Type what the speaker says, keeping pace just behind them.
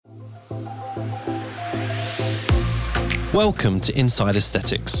Welcome to Inside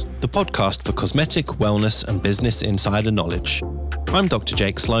Aesthetics, the podcast for cosmetic, wellness and business insider knowledge. I'm Dr.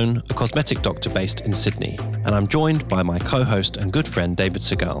 Jake Sloan, a cosmetic doctor based in Sydney, and I'm joined by my co-host and good friend David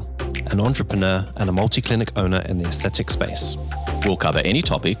Segal, an entrepreneur and a multi-clinic owner in the aesthetic space. We'll cover any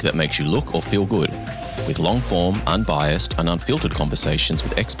topic that makes you look or feel good, with long-form, unbiased and unfiltered conversations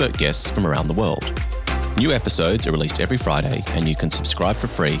with expert guests from around the world. New episodes are released every Friday, and you can subscribe for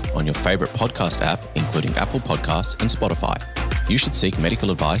free on your favourite podcast app, including Apple Podcasts and Spotify. You should seek medical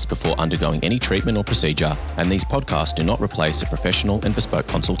advice before undergoing any treatment or procedure, and these podcasts do not replace a professional and bespoke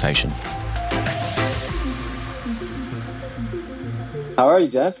consultation. How are you,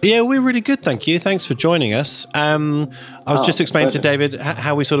 gents? Yeah, we're really good, thank you. Thanks for joining us. I was just explaining to David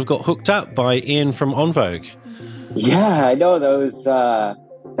how we sort of got hooked up by Ian from On Vogue. Yeah, I know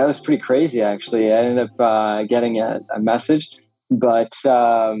that was pretty crazy, actually. I ended up getting a message, but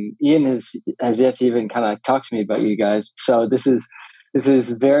Ian has yet to even kind of talk to me about you guys. So this is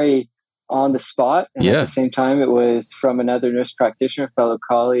very on the spot, and at the same time, it was from another nurse practitioner, fellow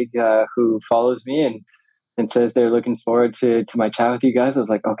colleague who follows me and says they're looking forward to my chat with you guys. I was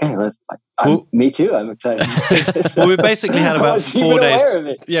like, okay, me too. I'm excited. Well, we basically had about 4 days.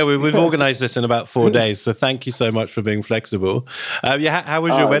 Yeah, we've organized this in about 4 days. So thank you so much for being flexible. How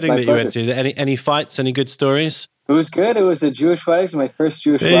was your wedding that you went to? Any fights? Any good stories? It was good. It was a Jewish wedding. It's my first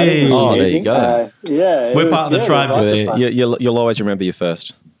Jewish wedding. It was amazing. There you go. We're part of the tribe. Awesome. You'll always remember your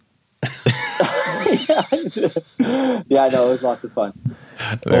first. Yeah, no, it was lots of fun.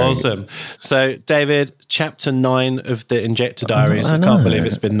 Awesome. So, David, chapter 9 of the Injector Diaries. I can't believe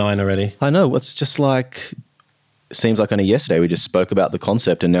it's been 9 already. I know. It's just like, it seems like only yesterday we just spoke about the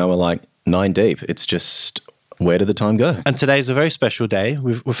concept and now we're like 9 deep. It's just, where did the time go? And today's a very special day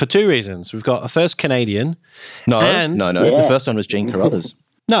for 2 reasons. We've got a first Canadian. No. Yeah. The first one was Jean Carruthers.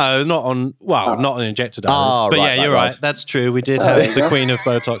 No, not on Injector Diaries. But right, you're right. That's true. We did have the Queen of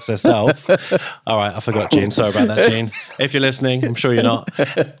Botox herself. All right, I forgot Jean. Sorry about that, Jean. If you're listening, I'm sure you're not.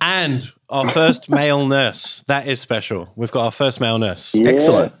 And our first male nurse. That is special. We've got our first male nurse. Yeah.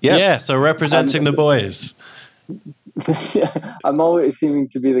 Excellent. Yep. Yeah, so representing the boys. I'm always seeming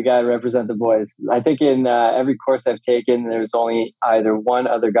to be the guy to represent the boys. I think in every course I've taken, there's only either one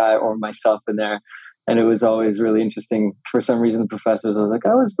other guy or myself in there. And it was always really interesting. For some reason, the professors were like,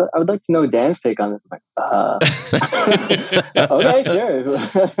 I would like to know Dan's take on this. I'm like, okay,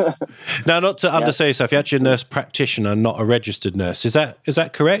 sure. Now, not to undersell yourself, you're actually a nurse practitioner, not a registered nurse. Is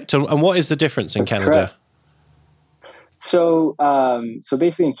that correct? And what is the difference in Canada? Correct. So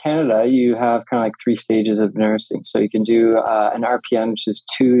basically in Canada, you have kind of like 3 stages of nursing. So you can do an RPN, which is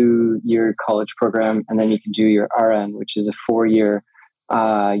 2-year college program, and then you can do your RN, which is a 4-year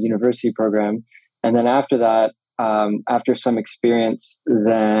university program. And then after that, after some experience,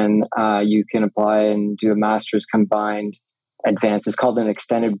 then you can apply and do a master's combined advanced. It's called an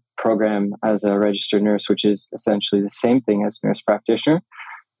extended program as a registered nurse, which is essentially the same thing as nurse practitioner.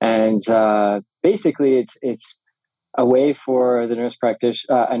 And basically, it's a way for the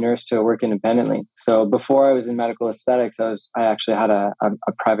a nurse to work independently. So before I was in medical aesthetics, I actually had a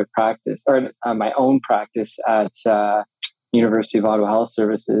private practice or my own practice at University of Ottawa Health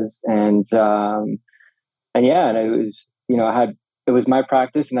Services, and it was, it was my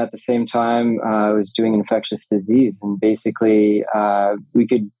practice, and at the same time I was doing infectious disease, and basically we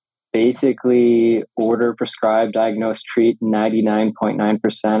could order, prescribe, diagnose, treat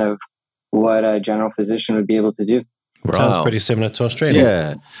 99.9% of what a general physician would be able to do. Wow. Sounds pretty similar to Australia.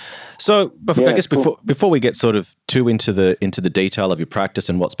 Yeah. So I guess before we get sort of too into the detail of your practice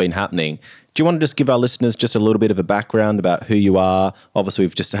and what's been happening, do you want to just give our listeners just a little bit of a background about who you are? Obviously,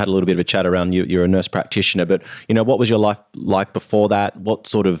 we've just had a little bit of a chat around you. You're a nurse practitioner, but what was your life like before that? What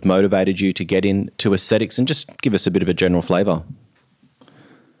sort of motivated you to get into aesthetics? And just give us a bit of a general flavour.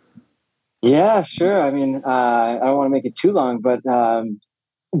 Yeah, sure. I mean, I don't want to make it too long, but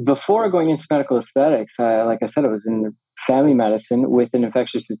before going into medical aesthetics, like I said, I was in family medicine with an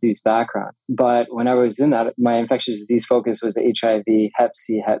infectious disease background. But when I was in that, my infectious disease focus was HIV, Hep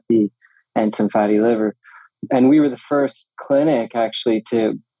C, Hep B, and some fatty liver. And we were the first clinic actually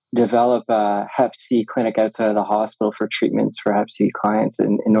to develop a Hep C clinic outside of the hospital for treatments for Hep C clients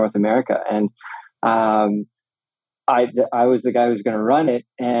in North America. And I was the guy who was going to run it.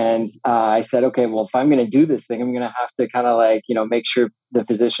 And I said, okay, well, if I'm going to do this thing, I'm going to have to kind of make sure the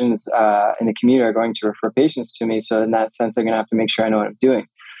physicians in the community are going to refer patients to me. So in that sense, I'm going to have to make sure I know what I'm doing.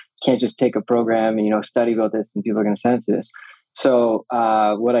 Can't just take a program and, study about this and people are going to send it to this. So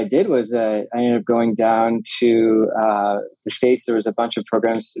what I did was I ended up going down to the States. There was a bunch of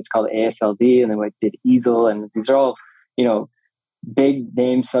programs. It's called ASLD, and then we did EASL. And these are all, big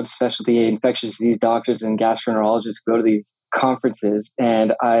name subspecialty infectious disease doctors and gastroenterologists go to these conferences.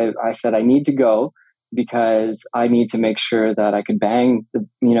 And I said, I need to go because I need to make sure that I could bang,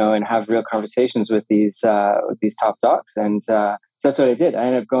 and have real conversations with these top docs. And so that's what I did. I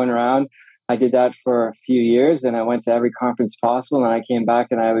ended up going around. I did that for a few years, and I went to every conference possible. And I came back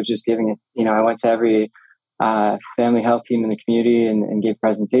and I was just giving it, I went to every family health team in the community and gave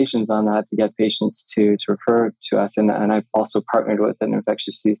presentations on that to get patients to refer to us. And I've also partnered with an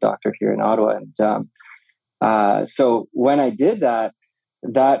infectious disease doctor here in Ottawa. And so when I did that,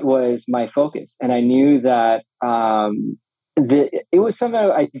 that was my focus. And I knew that it was something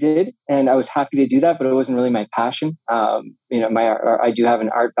I did, and I was happy to do that, but it wasn't really my passion. I do have an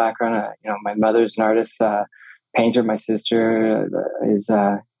art background. My mother's an artist, painter. My sister is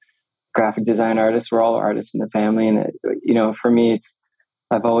a graphic design artist. We're all artists in the family. And, for me,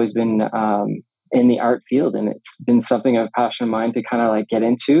 I've always been in the art field, and it's been something of a passion of mine to kind of like get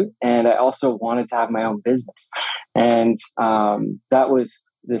into. And I also wanted to have my own business. And that was,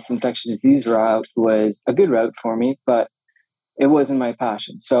 this infectious disease route was a good route for me, but it wasn't my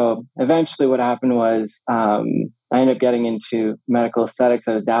passion. So eventually what happened was I ended up getting into medical aesthetics.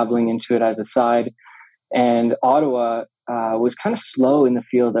 I was dabbling into it as a side. And Ottawa was kind of slow in the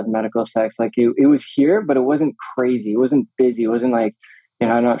field of medical aesthetics. Like it was here, but it wasn't crazy. It wasn't busy. It wasn't like,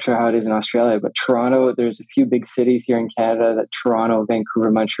 I'm not sure how it is in Australia, but Toronto, there's a few big cities here in Canada that Toronto,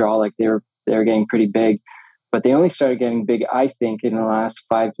 Vancouver, Montreal, like they're getting pretty big. But they only started getting big, I think, in the last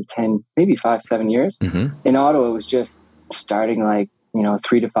 5 to 10, maybe 5-7 years. Mm-hmm. In Ottawa, it was just starting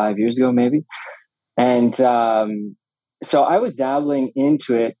 3 to 5 years ago, maybe. And so I was dabbling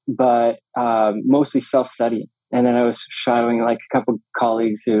into it, but mostly self-studying. And then I was shadowing like a couple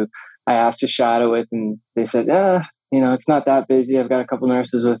colleagues who I asked to shadow with, and they said, it's not that busy. I've got a couple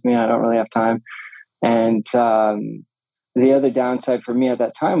nurses with me. I don't really have time. And the other downside for me at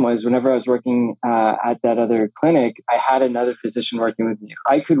that time was whenever I was working at that other clinic, I had another physician working with me.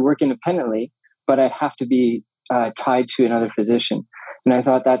 I could work independently, but I'd have to be tied to another physician. And I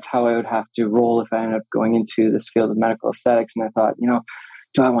thought that's how I would have to roll if I ended up going into this field of medical aesthetics. And I thought,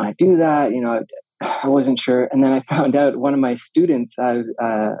 do I want to do that? I wasn't sure. And then I found out one of my students, as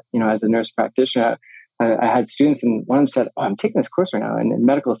a nurse practitioner, I had students, and one of them said, I'm taking this course right now in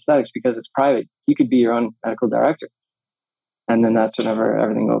medical aesthetics because it's private. You could be your own medical director. And then that's whenever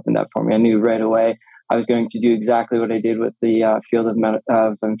everything opened up for me. I knew right away I was going to do exactly what I did with the field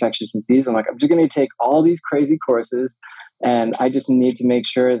of infectious disease. I'm like, I'm just going to take all these crazy courses, and I just need to make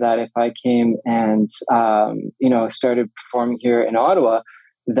sure that if I came and, started performing here in Ottawa,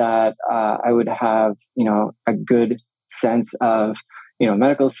 that I would have, a good sense of,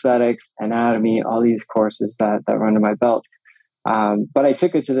 medical aesthetics, anatomy, all these courses that were under my belt. But I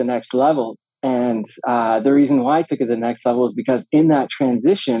took it to the next level. And the reason why I took it to the next level is because in that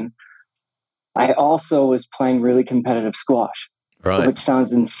transition, I also was playing really competitive squash, right? Which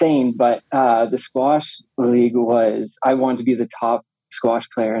sounds insane, but the squash league was, I wanted to be the top squash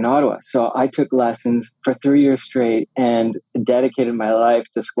player in Ottawa. So I took lessons for 3 years straight and dedicated my life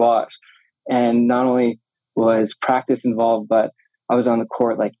to squash. And not only was practice involved, but I was on the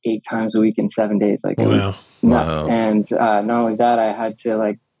court like 8 times a week in 7 days. Like it was nuts. Wow. And not only that, I had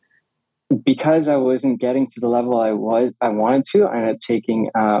to because I wasn't getting to the level I wanted to, I ended up taking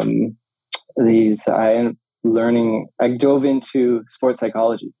I ended up learning, I dove into sports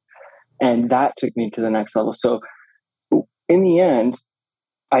psychology, and that took me to the next level. So in the end,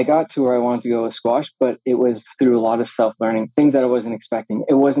 I got to where I wanted to go with squash, but it was through a lot of self-learning, things that I wasn't expecting.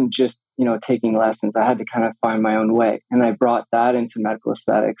 It wasn't just, taking lessons. I had to kind of find my own way. And I brought that into medical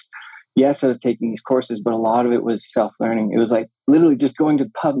aesthetics. Yes, I was taking these courses, but a lot of it was self-learning. It was like literally just going to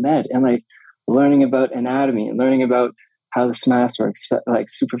PubMed and learning about anatomy and learning about how the SMAS works, like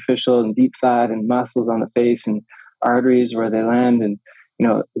superficial and deep fat and muscles on the face and arteries where they land and,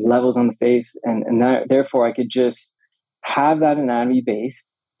 levels on the face. And therefore I could just have that anatomy base,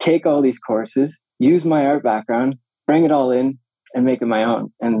 take all these courses, use my art background, bring it all in and make it my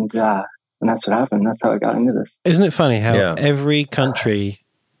own. And that's what happened. That's how I got into this. Isn't it funny how every country,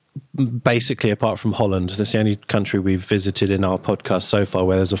 basically apart from Holland, that's the only country we've visited in our podcast so far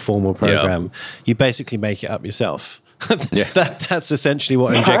where there's a formal program, you basically make it up yourself. That's essentially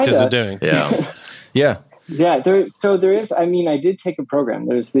what injectors are doing. Yeah, there is, I did take a program.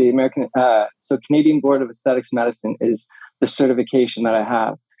 There's the Canadian Board of Aesthetics Medicine is the certification that I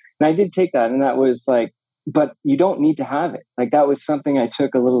have. And I did take that, and that was but you don't need to have it. That was something I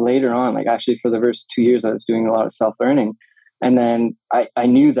took a little later on. Actually for the first 2 years, I was doing a lot of self-learning. And then I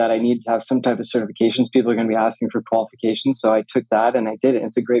knew that I needed to have some type of certifications. People are going to be asking for qualifications. So I took that and I did it.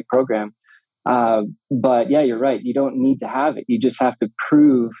 It's a great program. But yeah, you're right. You don't need to have it. You just have to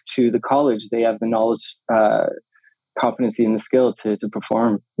prove to the college they have the knowledge, competency, and the skill to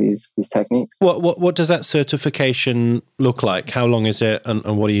perform these techniques. What does that certification look like? How long is it,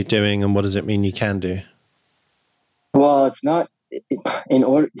 and what are you doing, and what does it mean you can do? Well, it's not in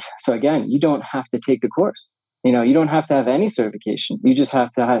order. So again, you don't have to take the course. You don't have to have any certification. You just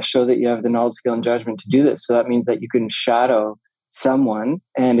have to show that you have the knowledge, skill, and judgment to do this. So that means that you can shadow someone.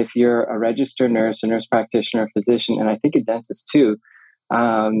 And if you're a registered nurse, a nurse practitioner, a physician, and I think a dentist too,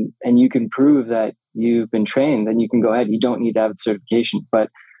 and you can prove that you've been trained, then you can go ahead. You don't need to have the certification. But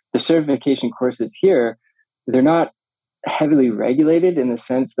the certification courses here, they're not heavily regulated in the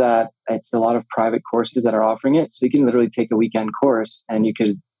sense that it's a lot of private courses that are offering it. So you can literally take a weekend course and you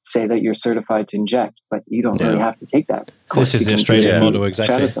could say that you're certified to inject, but you don't really have to take that course. This is the Australian model,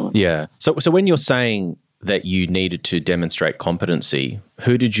 exactly. Yeah. So when you're saying that you needed to demonstrate competency,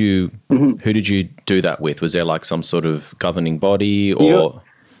 who did you do that with? Was there like some sort of governing body or?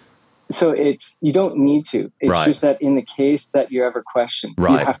 So you don't need to. It's just that in the case that you're ever questioned,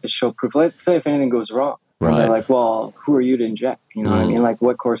 you have to show proof. Let's say if anything goes wrong. And they're like, well, who are you to inject? You know what I mean? Like,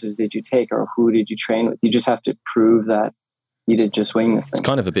 what courses did you take, or who did you train with? You just have to prove that you did just wing this thing. It's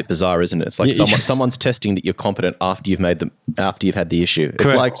kind of a bit bizarre, isn't it? It's like someone's testing that you're competent after you've had the issue.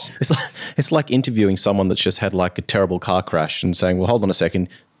 It's like interviewing someone that's just had like a terrible car crash and saying, well, hold on a second,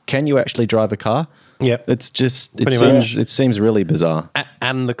 can you actually drive a car? Yeah, it seems really bizarre.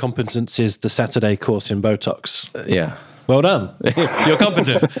 And the competence is the Saturday course in Botox. Yeah. Well done. You're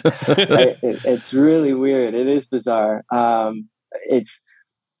competent. It's really weird. It is bizarre. It's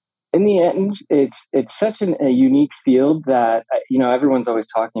in the end, it's such a unique field that everyone's always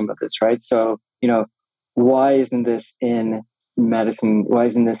talking about this, right? So why isn't this in medicine? Why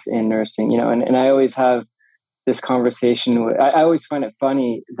isn't this in nursing? And I always have this conversation. I always find it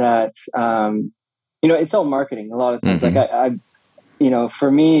funny that it's all marketing a lot of times. Mm-hmm. Like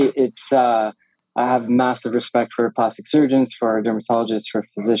for me, it's. I have massive respect for plastic surgeons, for dermatologists, for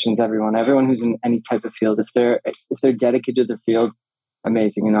physicians, everyone who's in any type of field. If they're dedicated to their field,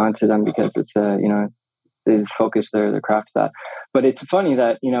 amazing, on to them, because it's they focus their craft to that. But it's funny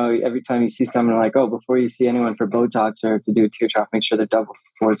that every time you see someone like, oh, before you see anyone for Botox or to do a tear trough, make sure they're double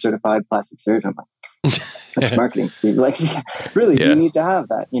board certified plastic surgeon. I'm like, that's marketing, Steve. Like, really, do you need to have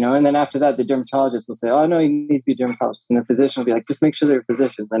that? And then after that, the dermatologist will say, oh, no, you need to be a dermatologist. And the physician will be like, just make sure they're a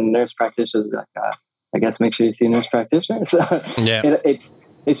physician. Then the nurse practitioner will be like, I guess make sure you see a nurse practitioner. So it's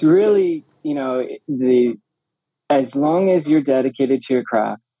really, as long as you're dedicated to your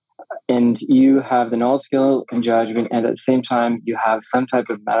craft and you have the knowledge, skill, and judgment, and at the same time, you have some type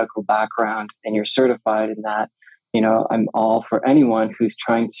of medical background and you're certified in that, I'm all for anyone who's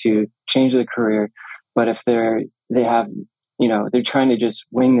trying to change their career. But if they're trying to just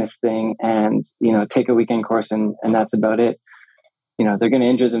wing this thing and, take a weekend course and that's about it, they're going to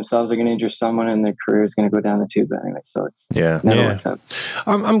injure themselves, they're going to injure someone, and their career is going to go down the tube anyway. So it's never worked out.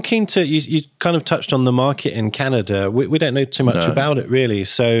 I'm keen to, you kind of touched on the market in Canada. We don't know too much about it really.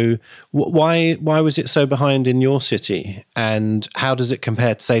 So why was it so behind in your city? And how does it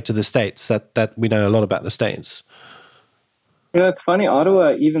compare, say, to the States that we know a lot about the States? It's funny.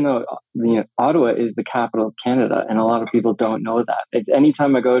 Ottawa, even though Ottawa is the capital of Canada, and a lot of people don't know that.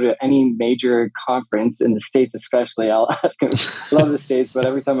 Anytime I go to any major conference in the States, especially, I'll ask them. Love the States, but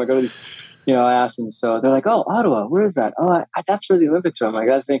every time I go to, I ask them. So they're like, "Oh, Ottawa, where is that? Oh, that's where the Olympics are." I'm like,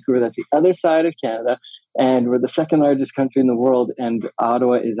 "That's Vancouver. That's the other side of Canada, and we're the second largest country in the world. And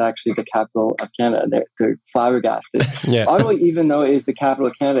Ottawa is actually the capital of Canada." They're flabbergasted. Yeah. Ottawa, even though it is the capital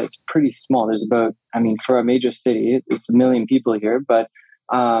of Canada, it's pretty small. There's about, for a major city, it's 1 million people here, but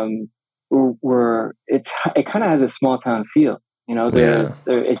it kind of has a small town feel.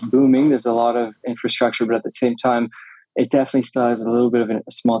 It's booming. There's a lot of infrastructure, but at the same time, it definitely still has a little bit of a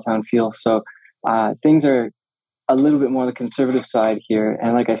small town feel. So things are a little bit more on the conservative side here.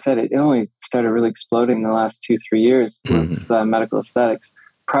 And like I said, it only started really exploding in the last 2-3 years with medical aesthetics.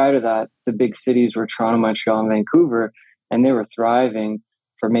 Prior to that, the big cities were Toronto, Montreal, and Vancouver, and they were thriving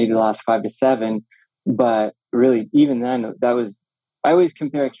for maybe the last 5 to 7. But really, even then, I always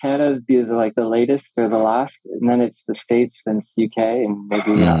compare Canada to be like the latest or the last, and then it's the States, then it's UK, and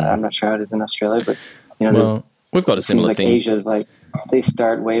maybe I'm not sure how it is in Australia, but we've got a similar thing. Asia's like they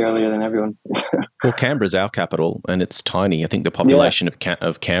start way earlier than everyone. Well, Canberra's our capital, and it's tiny. I think the population of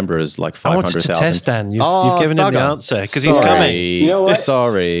Canberra is like 500,000. I wanted to test Dan. You've given him the answer because he's coming. You know what?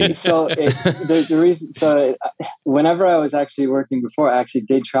 Sorry. So the reason. So whenever I was actually working before, I actually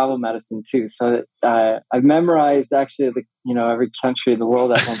did travel medicine too. So I memorized actually every country in the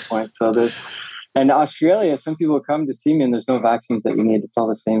world at one point. So And Australia, some people come to see me and there's no vaccines that you need. It's all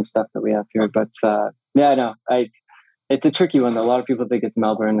the same stuff that we have here. But it's a tricky one though. A lot of people think it's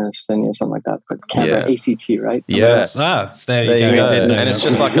Melbourne or Sydney or something like that. But Canberra, ACT, right? Yes. There you go. And it's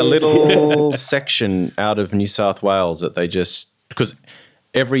just like a little section out of New South Wales that they just, because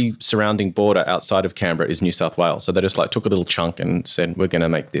every surrounding border outside of Canberra is New South Wales. So they just like took a little chunk and said, we're going to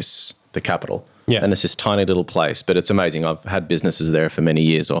make this the capital. Yeah. And it's this tiny little place, but it's amazing. I've had businesses there for many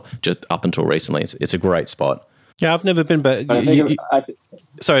years, or just up until recently. It's a great spot. Yeah, I've never been, but David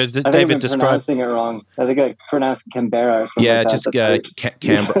described pronouncing it wrong. I think I pronounced Canberra or something. Yeah, like just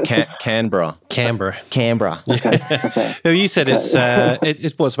Canberra. Canberra. Okay. You said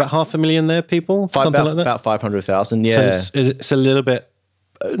it's what's about 500,000 there, people, something like that. About 500,000. Yeah, so it's a little bit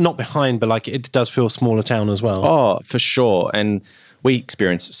not behind, but like it does feel a smaller town as well. Oh, for sure. And we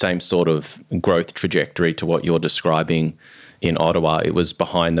experienced the same sort of growth trajectory to what you're describing in Ottawa. It was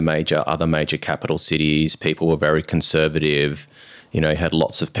behind the other major capital cities. People were very conservative. You had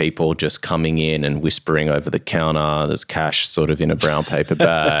lots of people just coming in and whispering over the counter. There's cash sort of in a brown paper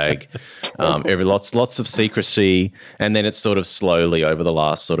bag. Lots of secrecy. And then it's sort of slowly over the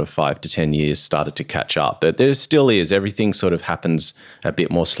last sort of 5 to 10 years started to catch up. But there still is. Everything sort of happens a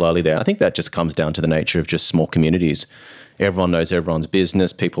bit more slowly there. I think that just comes down to the nature of just small communities. Everyone knows everyone's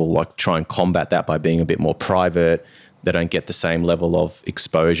business. People like try and combat that by being a bit more private. They don't get the same level of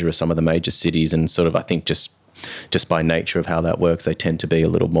exposure as some of the major cities, and sort of I think just by nature of how that works, they tend to be a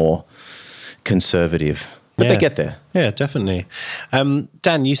little more conservative. But they get there. Yeah, definitely.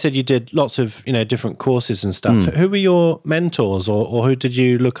 Dan, you said you did lots of different courses and stuff. Who were your mentors, or who did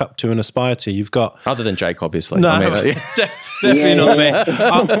you look up to and aspire to? You've got other than Jake, obviously. No, definitely not me.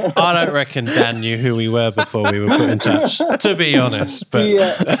 I don't reckon Dan knew who we were before we were put in touch. To be honest,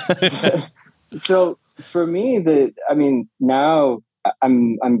 but So for me, now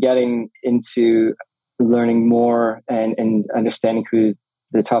I'm getting into learning more and understanding who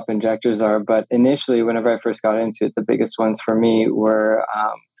the top injectors are. But initially, whenever I first got into it, the biggest ones for me were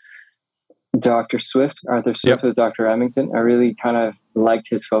Dr. Swift, Arthur Swift with Dr. Remington. I really kind of liked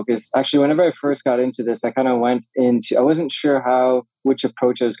his focus. Actually, whenever I first got into this, I kind of I wasn't sure which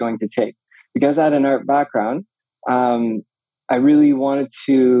approach I was going to take. Because I had an art background, I really wanted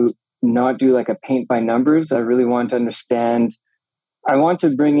to not do like a paint by numbers. I really wanted to understand. I want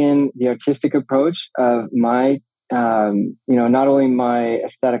to bring in the artistic approach of my, not only my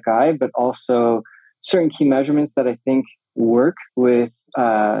aesthetic eye, but also certain key measurements that I think work with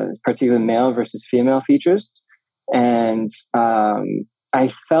particularly male versus female features. And I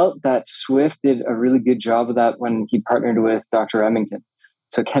felt that Swift did a really good job of that when he partnered with Dr. Remington.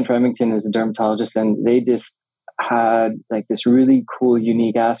 So Kent Remington is a dermatologist, and they just had like this really cool,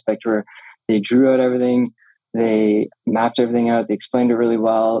 unique aspect where they drew out everything. They mapped everything out. They explained it really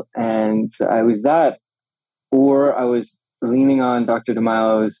well. And I was that, or I was leaning on Dr.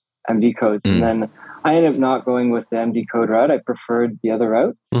 DeMailo's MD codes. And then I ended up not going with the MD code route. I preferred the other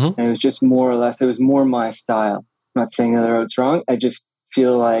route. And it was just more or less, it was more my style. I'm not saying the other route's wrong. I just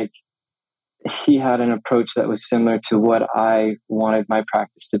feel like he had an approach that was similar to what I wanted my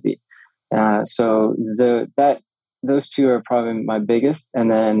practice to be. So those two are probably my biggest.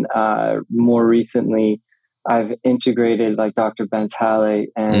 And then more recently, I've integrated like Dr. Bentale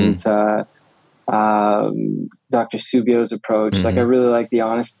and Dr. Subio's approach. Like I really like the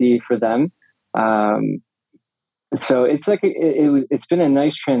honesty for them. So it's like it's been a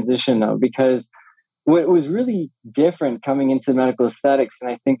nice transition though, because what was really different coming into medical aesthetics,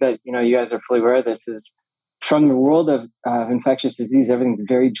 and I think that you guys are fully aware of this, is from the world of infectious disease, everything's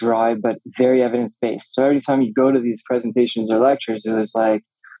very dry but very evidence based. So every time you go to these presentations or lectures, it was like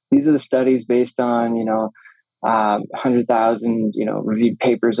these are the studies based on 100,000 reviewed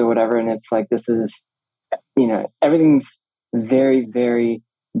papers or whatever, and it's like this is everything's very, very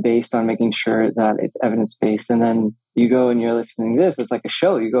based on making sure that it's evidence based. And then you go and you're listening to this, it's like a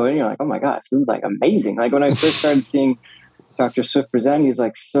show. You go and you're like, oh my gosh, this is like amazing. Like when I first started seeing Dr. Swift present, he's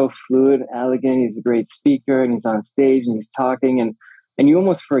like so fluid, elegant. He's a great speaker, and he's on stage and he's talking, and you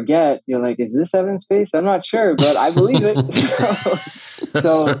almost forget. You're like, is this evidence based? I'm not sure, but I believe it.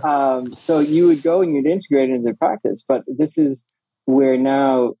 So you would go and you'd integrate it into the practice. But this is where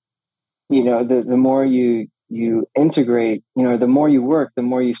now, the more you integrate, the more you work, the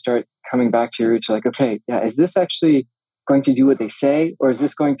more you start coming back to your roots. You're like, okay, yeah, is this actually going to do what they say, or is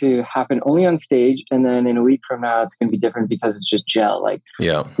this going to happen only on stage, and then in a week from now it's going to be different because it's just gel? Like,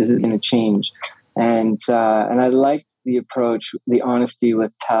 this is going to change. And I like the approach, the honesty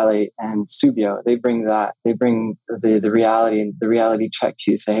with Tale and Subio. They bring that. They bring the reality and the reality check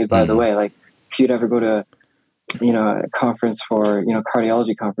to you. Say, hey, by the way, like if you'd ever go to a conference for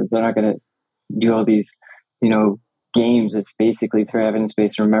cardiology conference, they're not going to do all these, games. It's basically through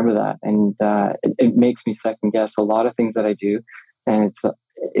evidence-based, and remember that. And it makes me second guess a lot of things that I do. And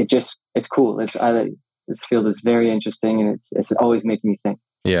it's cool. This field is very interesting, and it's always making me think.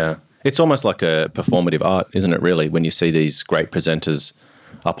 Yeah. It's almost like a performative art, isn't it, really, when you see these great presenters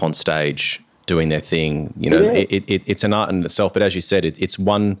up on stage doing their thing. It's an art in itself, but as you said, it's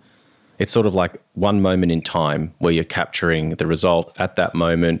sort of like one moment in time where you're capturing the result at that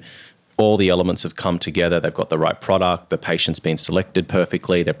moment. All the elements have come together. They've got the right product. The patient's been selected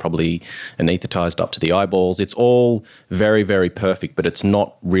perfectly. They're probably anesthetized up to the eyeballs. It's all very, very perfect, but it's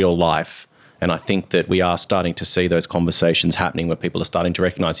not real life. And I think that we are starting to see those conversations happening where people are starting to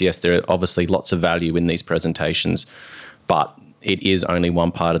recognize, yes, there are obviously lots of value in these presentations, but it is only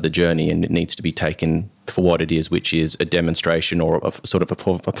one part of the journey, and it needs to be taken for what it is, which is a demonstration or a sort of a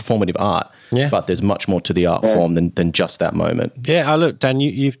performative art. Yeah. But there's much more to the art form than just that moment. Yeah, look, Dan,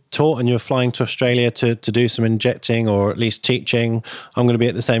 you've taught and you're flying to Australia to do some injecting or at least teaching. I'm going to be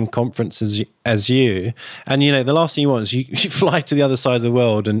at the same conference as you. And, the last thing you want is you fly to the other side of the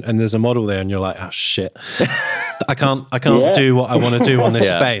world and there's a model there and you're like, oh, shit. I can't do what I want to do on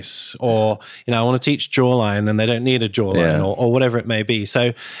this face, or I want to teach jawline and they don't need a jawline or whatever it may be.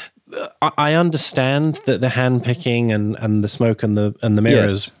 So I understand that the hand picking and the smoke and the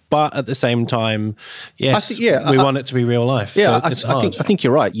mirrors, but at the same time, we want it to be real life. Yeah, so it's hard. I think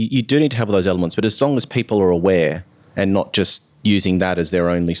you're right. You do need to have those elements, but as long as people are aware and not just using that as their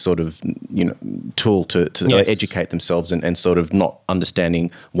only sort of tool to educate themselves and sort of not understanding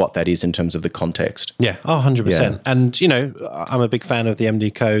what that is in terms of the context. Yeah, 100%. Yeah. And I'm a big fan of the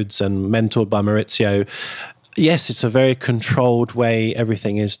MD codes and mentored by Maurizio. Yes, it's a very controlled way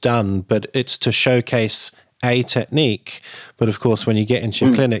everything is done, but it's to showcase a technique. But of course, when you get into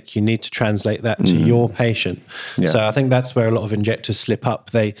your clinic, you need to translate that to your patient. Yeah. So I think that's where a lot of injectors slip up.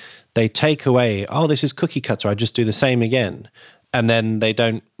 They take away, this is cookie cutter, I just do the same again. And then they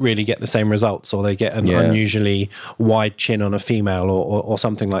don't really get the same results, or they get an unusually wide chin on a female or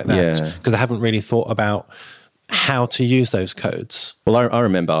something like that, because I haven't really thought about how to use those codes. Well, I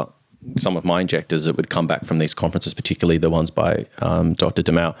remember some of my injectors that would come back from these conferences, particularly the ones by Dr.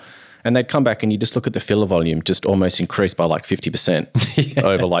 Demau, and they'd come back and you just look at the filler volume just almost increased by like 50%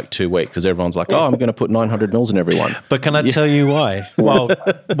 over like 2 weeks, because everyone's like, I'm going to put 900 mils in everyone. But can I tell you why? Well,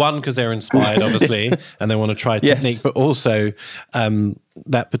 one, because they're inspired, obviously, and they want to try technique, but also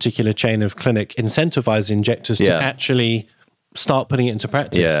that particular chain of clinic incentivized injectors to actually start putting it into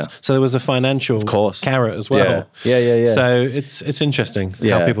practice. Yeah. So there was a financial carrot as well. Yeah. So it's interesting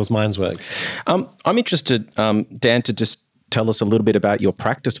how people's minds work. I'm interested, Dan, to just tell us a little bit about your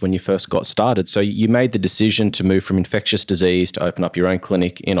practice when you first got started. So you made the decision to move from infectious disease to open up your own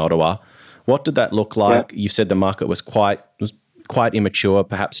clinic in Ottawa. What did that look like? You said the market was quite immature,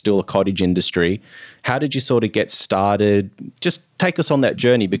 perhaps still a cottage industry. How did you sort of get started? Just take us on that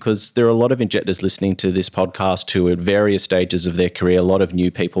journey, because there are a lot of injectors listening to this podcast who are at various stages of their career, a lot of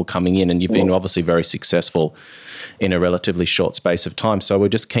new people coming in, and you've been obviously very successful in a relatively short space of time. So we're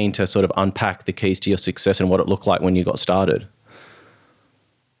just keen to sort of unpack the keys to your success and what it looked like when you got started.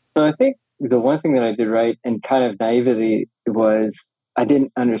 So I think the one thing that I did right, and kind of naively, was I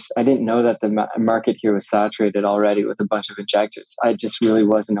didn't know that the market here was saturated already with a bunch of injectors. I just really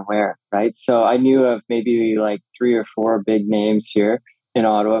wasn't aware, right? So I knew of maybe like 3 or 4 big names here in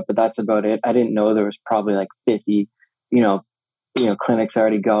Ottawa, but that's about it. I didn't know there was probably like 50, clinics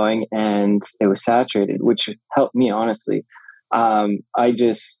already going, and it was saturated, which helped me, honestly. I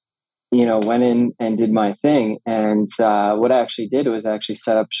just, went in and did my thing. And what I actually did was actually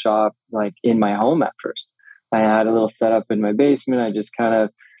set up shop like in my home at first. I had a little setup in my basement. I just kind of,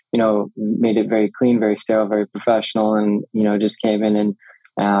 made it very clean, very sterile, very professional, and, just came in and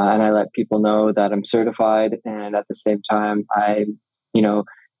I let people know that I'm certified. And at the same time, I'm,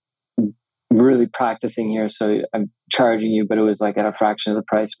 really practicing here. So I'm charging you, but it was like at a fraction of the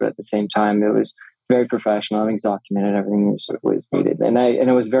price. But at the same time, it was very professional. Everything's documented. Everything was needed. And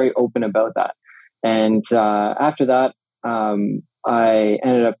I was very open about that. And after that, I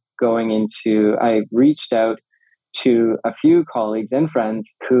ended up I reached out to a few colleagues and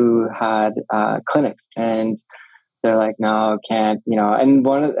friends who had clinics, and they're like, no, can't, and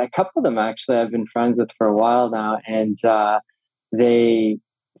a couple of them actually I've been friends with for a while now. And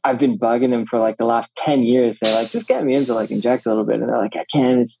I've been bugging them for like the last 10 years. They're like, just get me into like inject a little bit. And they're like, I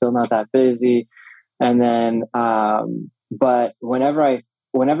can't, it's still not that busy. And then, but whenever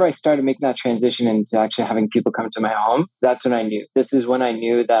I started making that transition into actually having people come to my home, that's when I knew. This is when I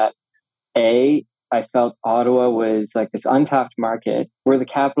knew that I felt Ottawa was like this untapped market. We're the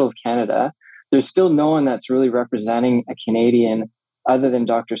capital of Canada. There's still no one that's really representing a Canadian other than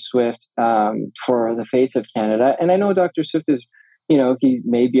Dr. Swift for the face of Canada. And I know Dr. Swift is, he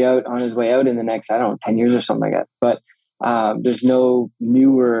may be out on his way out in the next, 10 years or something like that. But there's no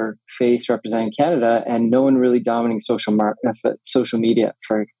newer face representing Canada, and no one really dominating social media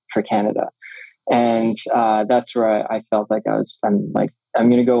for Canada. And that's where I felt like I'm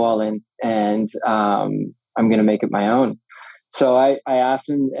going to go all in, and I'm going to make it my own. So I asked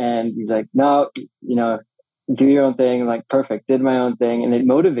him, and he's like, no, do your own thing. I'm like, perfect. Did my own thing. And it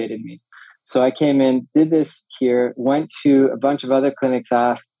motivated me. So I came in, did this here, went to a bunch of other clinics,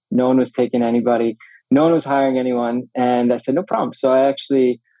 asked, no one was taking anybody. No one was hiring anyone. And I said, no problem. So I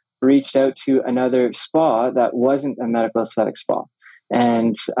actually reached out to another spa that wasn't a medical aesthetic spa.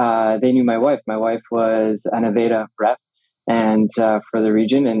 And they knew my wife. My wife was an Aveda rep and for the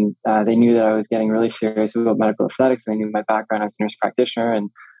region. And they knew that I was getting really serious about medical aesthetics. They knew my background as a nurse practitioner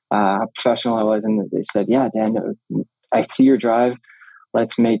and how professional I was. And they said, yeah, Dan, I see your drive.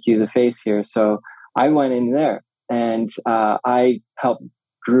 Let's make you the face here. So I went in there and I helped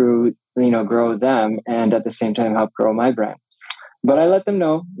grow them, and at the same time help grow my brand. But I let them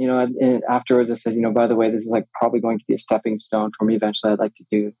know, afterwards I said, by the way, this is like probably going to be a stepping stone for me. Eventually I'd like to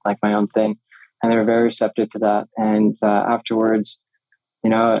do like my own thing. And they were very receptive to that. And afterwards,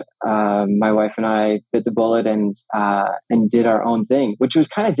 my wife and I bit the bullet and did our own thing, which was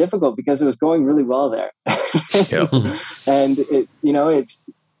kind of difficult because it was going really well there. And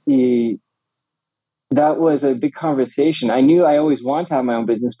that was a big conversation. I knew I always wanted to have my own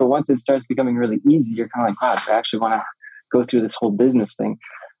business, but once it starts becoming really easy, you're kind of like, wow, I actually want to go through this whole business thing.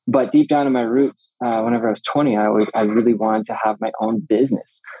 But deep down in my roots, whenever I was 20, I really wanted to have my own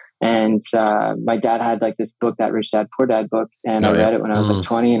business. And my dad had like this book, that Rich Dad Poor Dad book, and I read it when I was like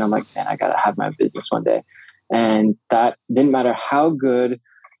 20, and I'm like, man, I gotta have my business one day. And that didn't matter how good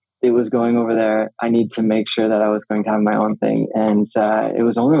it was going over there. I need to make sure that I was going to have my own thing. And it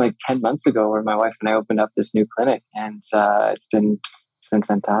was only like 10 months ago where my wife and I opened up this new clinic, and it's been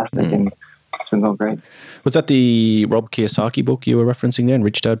fantastic and it's been going great. Was that the Rob Kiyosaki book you were referencing there,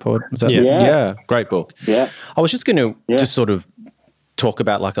 Rich Dad Poor? Was that yeah, great book. Yeah, I was just going to just sort of talk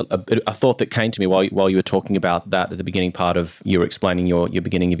about like a thought that came to me while you were talking about that at the beginning part of you were explaining your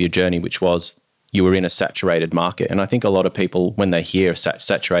beginning of your journey, which was you were in a saturated market. And I think a lot of people, when they hear a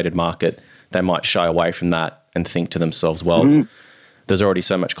saturated market, they might shy away from that and think to themselves, well, there's already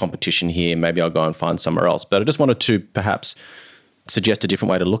so much competition here, maybe I'll go and find somewhere else. But I just wanted to perhaps suggest a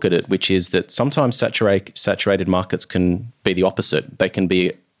different way to look at it, which is that sometimes saturated markets can be the opposite. They can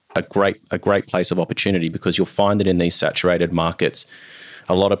be a great place of opportunity, because you'll find that in these saturated markets,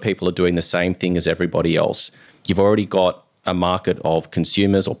 a lot of people are doing the same thing as everybody else. You've already got a market of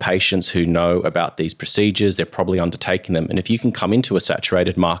consumers or patients who know about these procedures. They're probably undertaking them. And if you can come into a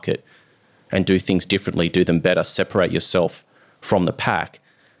saturated market and do things differently, do them better, separate yourself from the pack,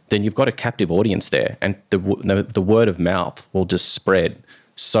 then you've got a captive audience there, and the word of mouth will just spread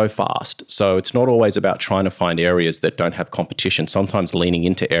so fast. So it's not always about trying to find areas that don't have competition. Sometimes leaning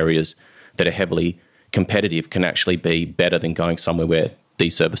into areas that are heavily competitive can actually be better than going somewhere where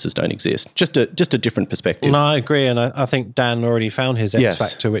these services don't exist. Just a different perspective. No, I agree. And I think Dan already found his X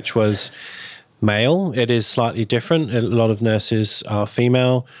factor, which was male. It is slightly different. A lot of nurses are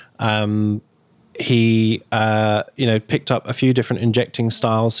female. He picked up a few different injecting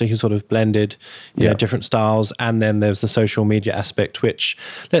styles, so he sort of blended different styles. And then there's the social media aspect, which,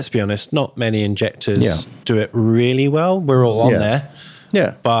 let's be honest, not many injectors do it really well. We're all on there.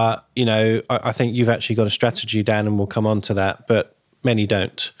 Yeah. But, I think you've actually got a strategy, Dan, and we'll come on to that, but many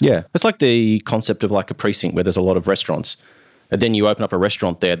don't. Yeah. It's like the concept of like a precinct where there's a lot of restaurants. And then you open up a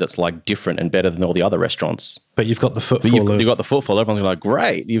restaurant there that's like different and better than all the other restaurants. But you've got the footfall. You've got the footfall. Everyone's like,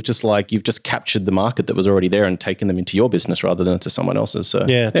 great. You've just captured the market that was already there and taken them into your business rather than into someone else's. So,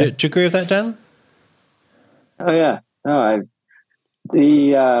 yeah. Do you agree with that, Dan? Oh yeah. No,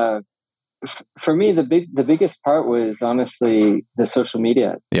 for me, the biggest part was honestly the social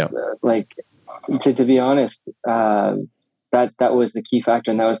media. Yeah. To be honest, that was the key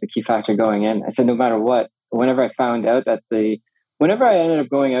factor, and that was the key factor going in. I said, no matter what, whenever I found out whenever I ended up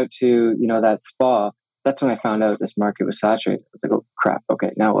going out to, that spa, that's when I found out this market was saturated. I was like, oh crap.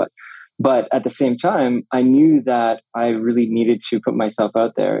 Okay. Now what? But at the same time, I knew that I really needed to put myself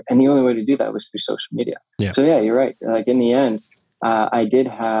out there. And the only way to do that was through social media. Yeah. So yeah, you're right. Like in the end, I did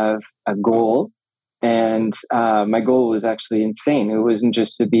have a goal, and my goal was actually insane. It wasn't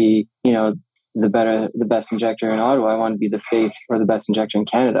just to be, the best injector in Ottawa. I wanted to be the face or the best injector in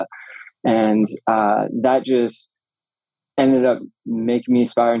Canada. And that just ended up making me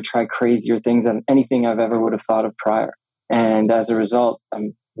aspire and try crazier things than anything I've ever would have thought of prior. And as a result,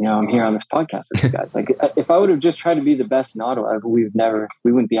 I'm I'm here on this podcast with you guys. Like, if I would have just tried to be the best in Ottawa, we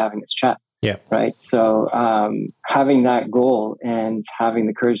wouldn't be having this chat. Yeah. Right. So having that goal and having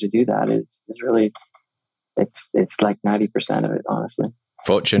the courage to do that is really, it's like 90% of it, honestly.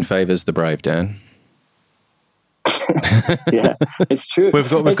 Fortune favors the brave, Dan. Yeah, it's true. We've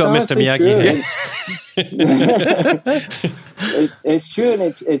got Mr. Miyagi here. It's true, and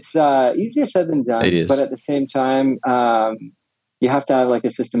it's easier said than done. It is. But at the same time, you have to have like a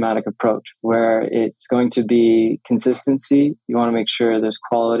systematic approach where it's going to be consistency. You want to make sure there's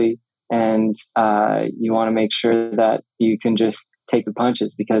quality, and you want to make sure that you can just take the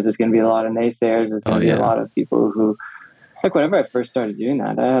punches, because there's going to be a lot of naysayers. There's going to be a lot of people who, like, whenever I first started doing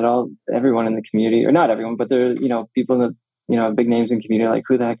that, I had everyone in the community, or not everyone, but there, people in the, big names in the community, like,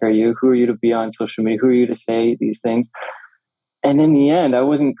 who the heck are you? Who are you to be on social media? Who are you to say these things? And in the end, I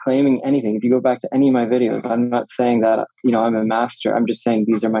wasn't claiming anything. If you go back to any of my videos, I'm not saying that, I'm a master. I'm just saying,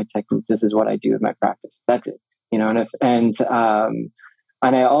 these are my techniques. This is what I do in my practice. That's it.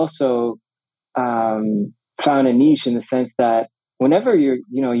 And I also found a niche in the sense that whenever you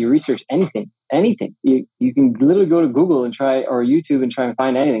research anything, you can literally go to Google and try, or YouTube and try and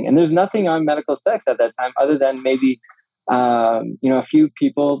find anything. And there's nothing on medical sex at that time other than maybe, a few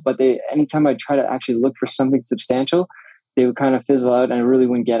people, but anytime I try to actually look for something substantial, they would kind of fizzle out, and I really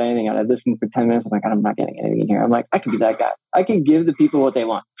wouldn't get anything out. I'd listen for 10 minutes. I'm like, I'm not getting anything here. I'm like, I could be that guy. I can give the people what they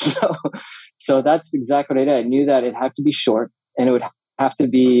want. So that's exactly what I did. I knew that it had to be short, and it would have to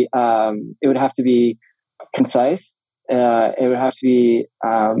be, concise. It would have to be,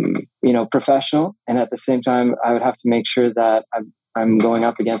 professional. And at the same time, I would have to make sure that I'm going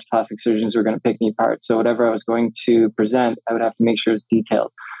up against plastic surgeons who are going to pick me apart. So whatever I was going to present, I would have to make sure it's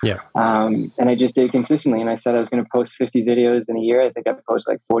detailed. Yeah. And I just did consistently. And I said I was going to post 50 videos in a year. I think I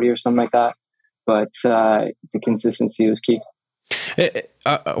posted like 40 or something like that. But the consistency was key.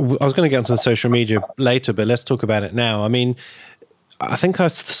 I was going to get onto the social media later, but let's talk about it now. I mean, I think I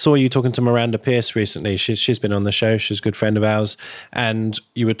saw you talking to Miranda Pierce recently. She's been on the show. She's a good friend of ours. And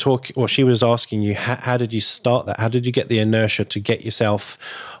you were talking, or she was asking you, how did you start that? How did you get the inertia to get yourself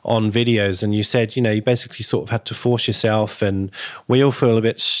on videos? And you said, you basically sort of had to force yourself, and we all feel a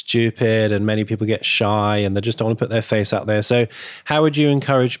bit stupid, and many people get shy and they just don't want to put their face out there. So how would you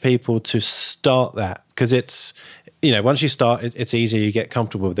encourage people to start that? Because it's, once you start, it's easy, you get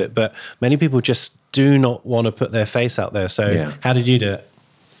comfortable with it. But many people just do not want to put their face out there. So How did you do it?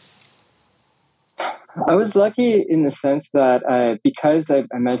 I was lucky in the sense that because I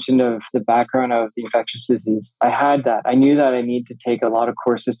mentioned of the background of the infectious disease, I had that. I knew that I need to take a lot of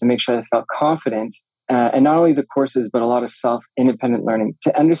courses to make sure I felt confident. And not only the courses, but a lot of self-independent learning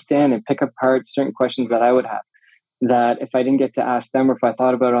to understand and pick apart certain questions that I would have, that if I didn't get to ask them, or if I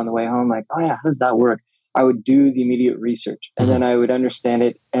thought about it on the way home, like, oh yeah, how does that work? I would do the immediate research, and then I would understand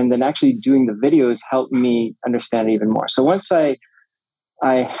it. And then actually doing the videos helped me understand it even more. So once I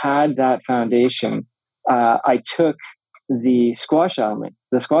had that foundation, I took the squash element.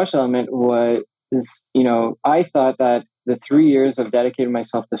 The squash element was, I thought that the 3 years of dedicating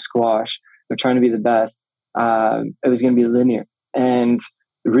myself to squash, of trying to be the best, it was going to be linear. And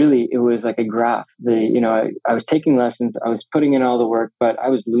really, it was like a graph. I was taking lessons, I was putting in all the work, but I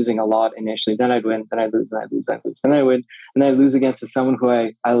was losing a lot initially. Then I'd win, then I'd lose, then I'd lose, then I'd lose. Then I win, and I'd lose against someone who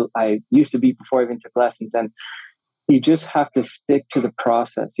I used to beat before I even took lessons. And you just have to stick to the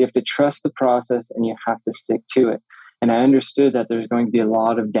process. You have to trust the process, and you have to stick to it. And I understood that there's going to be a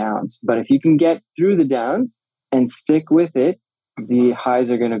lot of downs. But if you can get through the downs and stick with it, the highs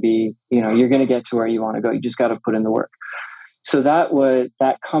are going to be, you're going to get to where you want to go. You just got to put in the work. So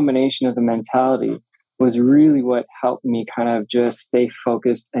that combination of the mentality was really what helped me kind of just stay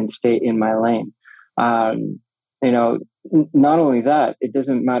focused and stay in my lane. Not only that, it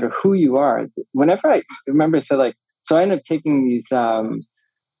doesn't matter who you are. Whenever I remember, so I ended up taking these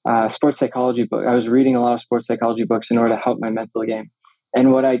sports psychology books. I was reading a lot of sports psychology books in order to help my mental game.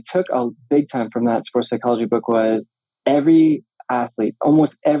 And what I took a big time from that sports psychology book was every athlete,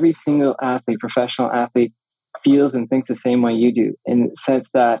 almost every single athlete, professional athlete, feels and thinks the same way you do, in the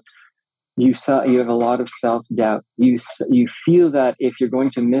sense that you have a lot of self-doubt. You feel that if you're going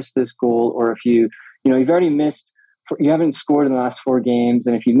to miss this goal, or if you've already missed, you haven't scored in the last 4 games,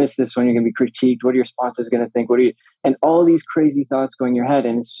 and if you miss this one, you're going to be critiqued. What are your sponsors going to think? And all these crazy thoughts go in your head.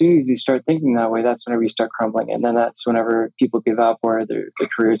 And as soon as you start thinking that way, that's whenever you start crumbling. And then that's whenever people give up, or their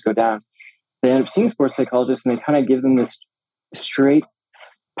careers go down. They end up seeing sports psychologists, and they kind of give them this straight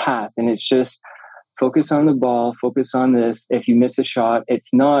path. And it's just, focus on the ball, focus on this. If you miss a shot,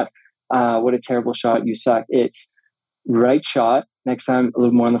 it's not, what a terrible shot, you suck. It's right shot. Next time, a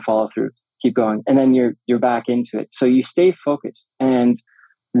little more on the follow through. Keep going. And then you're back into it. So you stay focused. And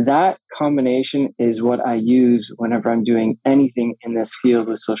that combination is what I use whenever I'm doing anything in this field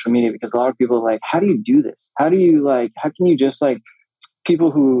with social media, because a lot of people are like, how do you do this? How can you just like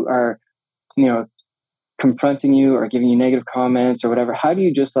people who are, confronting you or giving you negative comments or whatever, how do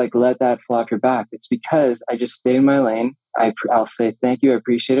you just like let that fall off your back? It's because I just stay in my lane. I'll say, thank you, I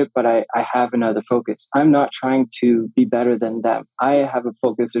appreciate it, but I have another focus. I'm not trying to be better than them. I have a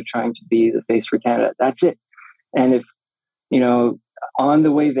focus of trying to be the face for Canada. That's it. And if, on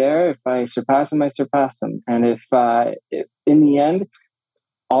the way there, if I surpass them, I surpass them. And if in the end,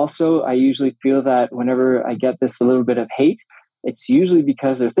 also, I usually feel that whenever I get this a little bit of hate, it's usually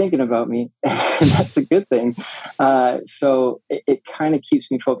because they're thinking about me, and that's a good thing. So it kind of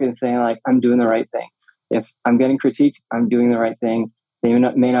keeps me focused and saying, like, I'm doing the right thing. If I'm getting critiqued, I'm doing the right thing. They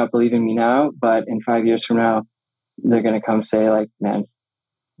may not believe in me now, but in 5 years from now, they're going to come say, like, man,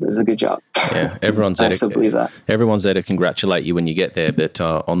 this is a good job. Yeah, everyone's there. I still believe that. Everyone's there to congratulate you when you get there, but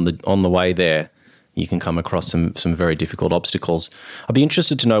on the way there, you can come across some very difficult obstacles. I'd be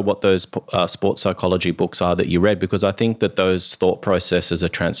interested to know what those sports psychology books are that you read, because I think that those thought processes are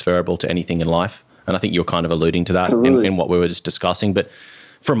transferable to anything in life. And I think you're kind of alluding to that in what we were just discussing. But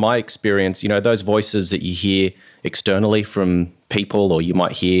from my experience, those voices that you hear externally from people, or you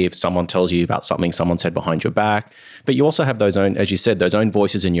might hear someone tells you about something someone said behind your back, but you also have those own, as you said, those own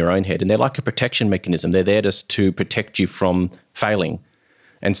voices in your own head, and they're like a protection mechanism. They're there just to protect you from failing.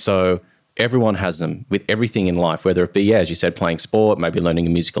 And so everyone has them with everything in life, whether it be, as you said, playing sport, maybe learning a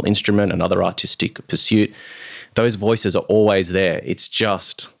musical instrument, another artistic pursuit. Those voices are always there. It's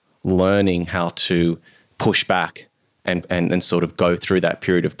just learning how to push back and sort of go through that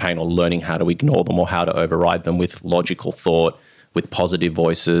period of pain, or learning how to ignore them or how to override them with logical thought, with positive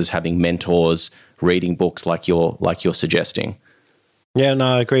voices, having mentors, reading books like you're suggesting. Yeah,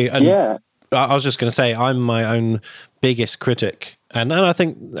 no, I agree. And yeah. I was just going to say, I'm my own biggest critic. And I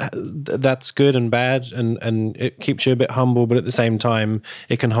think that's good and bad, and it keeps you a bit humble, but at the same time,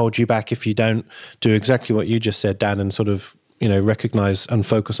 it can hold you back if you don't do exactly what you just said, Dan, and sort of, recognize and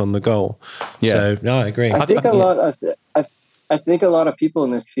focus on the goal. Yeah. So, no, I agree. I think a lot of people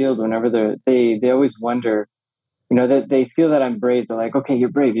in this field, whenever they always wonder, that they feel that I'm brave. They're like, okay, you're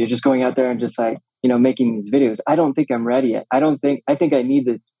brave. You're just going out there and just like, making these videos. I don't think I'm ready yet. I think I need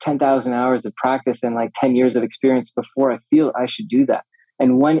the 10,000 hours of practice and like 10 years of experience before I feel I should do that.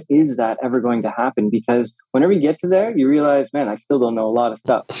 And when is that ever going to happen? Because whenever you get to there, you realize, man, I still don't know a lot of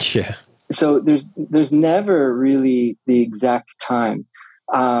stuff. Yeah. So there's never really the exact time.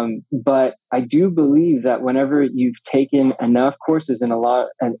 But I do believe that whenever you've taken enough courses and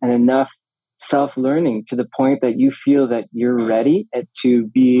enough self-learning to the point that you feel that you're ready to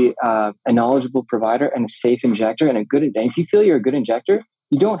be a knowledgeable provider and a safe injector and if you feel you're a good injector,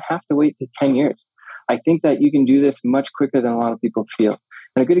 you don't have to wait to 10 years. I think that you can do this much quicker than a lot of people feel.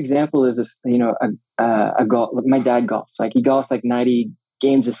 And a good example is this, a golf. My dad golfs. Like he golfs like 90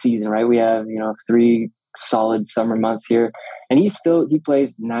 games a season, right? We have, 3 solid summer months here, and he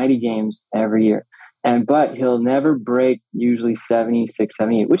plays 90 games every year. But he'll never break usually 76,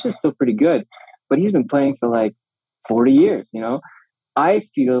 78, which is still pretty good. But he's been playing for like 40 years, I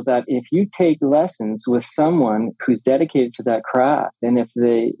feel that if you take lessons with someone who's dedicated to that craft, and if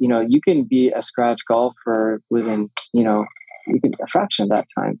they, you can be a scratch golfer within, a fraction of that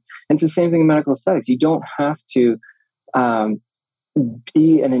time. And it's the same thing in medical aesthetics. You don't have to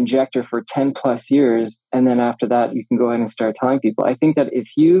be an injector for 10 plus years. And then after that, you can go ahead and start telling people. I think that if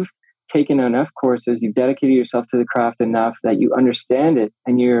you've taken enough courses, you've dedicated yourself to the craft enough that you understand it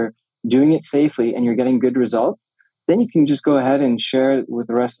and you're doing it safely and you're getting good results, then you can just go ahead and share with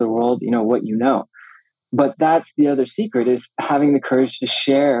the rest of the world, what you know. But that's the other secret, is having the courage to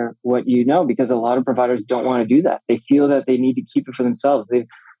share what you know, because a lot of providers don't want to do that. They feel that they need to keep it for themselves.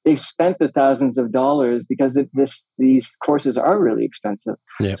 They've spent the thousands of dollars because these courses are really expensive.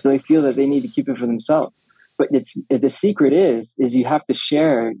 Yeah. So they feel that they need to keep it for themselves. But the secret is you have to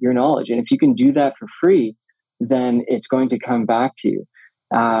share your knowledge. And if you can do that for free, then it's going to come back to you.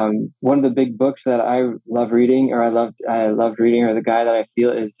 One of the big books that I love reading, or I loved reading, or the guy that I feel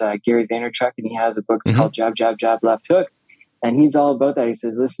is Gary Vaynerchuk, and he has a book called Jab, Jab, Jab, Left Hook. And he's all about that. He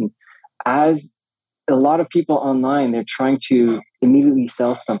says, listen, as a lot of people online, they're trying to immediately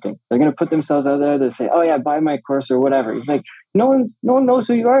sell something. They're going to put themselves out there. They'll say, oh yeah, buy my course or whatever. It's like, no one knows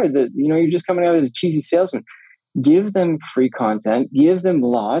who you are. You're just coming out as a cheesy salesman. Give them free content, give them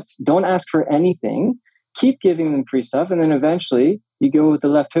lots. Don't ask for anything. Keep giving them free stuff. And then eventually you go with the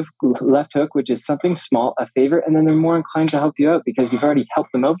left hook, which is something small, a favor. And then they're more inclined to help you out because you've already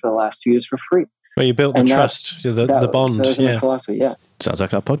helped them out for the last 2 years for free. Well, you built the trust, the bond. That was my philosophy, yeah. Sounds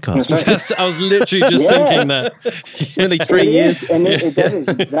like our podcast. I was literally just thinking that. It's nearly 3 years. And that is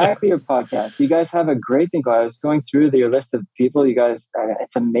exactly your podcast. You guys have a great thing. I was going through your list of people. You guys,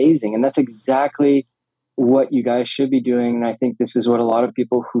 it's amazing. And that's exactly what you guys should be doing. And I think this is what a lot of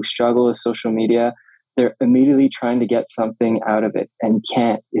people who struggle with social media, they're immediately trying to get something out of it and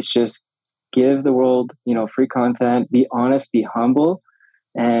can't. It's just give the world, free content, be honest, be humble,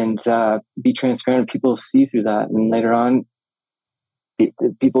 and be transparent. People see through that. And later on,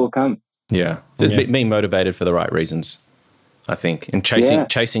 people will come. Yeah. Being motivated for the right reasons, I think. And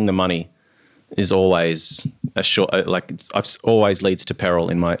chasing the money is always always leads to peril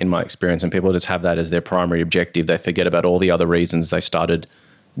in my experience. And people just have that as their primary objective. They forget about all the other reasons they started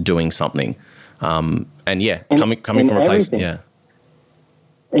doing something. Coming from a place. Yeah.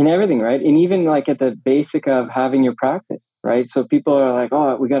 In everything, right? And even like at the basic of having your practice, right? So people are like,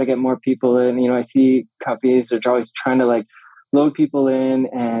 oh, we got to get more people in. I see companies are always trying to like load people in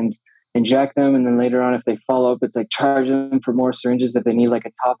and inject them. And then later on, if they follow up, it's like charge them for more syringes if they need like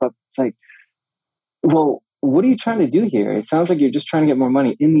a top up. It's like, well, what are you trying to do here? It sounds like you're just trying to get more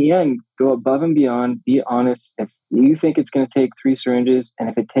money. In the end, go above and beyond, be honest. If you think it's going to take 3 syringes and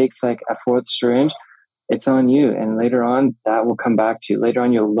if it takes like a 4th syringe, it's on you. And later on, that will come back to you. Later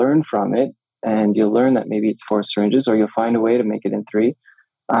on, you'll learn from it and you'll learn that maybe it's 4 syringes or you'll find a way to make it in 3.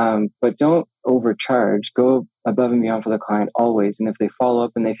 But don't overcharge. Go above and beyond for the client always. And if they follow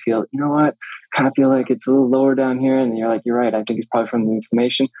up and they feel, you know what, kind of feel like it's a little lower down here, and you're like, you're right, I think it's probably from the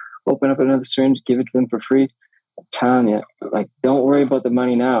inflammation, open up another syringe, give it to them for free. I'm telling you, like, don't worry about the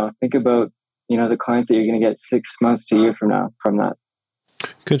money now. Think about, the clients that you're going to get 6 months to a year from now from that.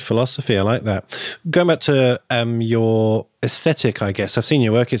 Good philosophy. I like that. Going back to your aesthetic, I guess. I've seen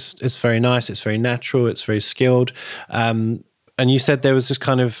your work. It's very nice. It's very natural. It's very skilled. And you said there was this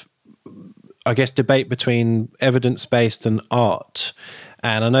kind of, I guess, debate between evidence-based and art.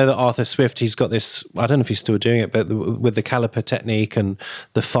 And I know that Arthur Swift, he's got this, I don't know if he's still doing it, but with the caliper technique and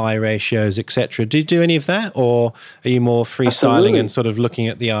the phi ratios, etc. Do you do any of that? Or are you more freestyling and sort of looking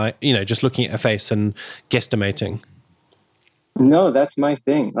at the eye, just looking at a face and guesstimating? No, that's my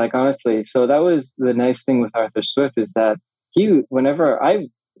thing. Like, honestly. So that was the nice thing with Arthur Swift is that whenever I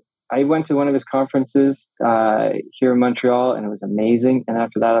went to one of his conferences here in Montreal, and it was amazing. And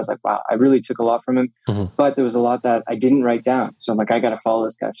after that, I was like, wow, I really took a lot from him. Mm-hmm. But there was a lot that I didn't write down. So I'm like, I got to follow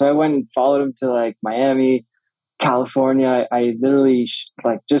this guy. So I went and followed him to like Miami, California. I literally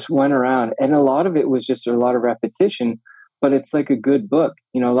just went around. And a lot of it was just a lot of repetition. But it's like a good book.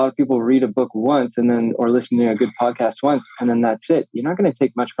 A lot of people read a book once or listen to a good podcast once, and then that's it. You're not going to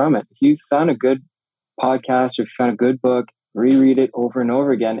take much from it. If you found a good podcast or if you found a good book, reread it over and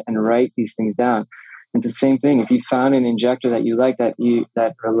over again and write these things down. And the same thing, if you found an injector that you like, that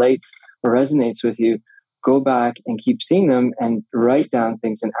relates or resonates with you, go back and keep seeing them and write down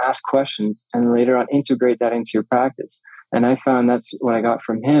things and ask questions, and later on integrate that into your practice. And I found that's what I got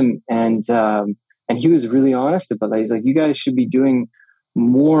from him. And he was really honest about that. He's like, you guys should be doing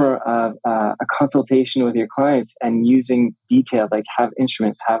more of a consultation with your clients and using detail, like have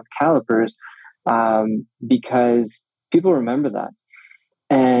instruments, have calipers, because people remember that.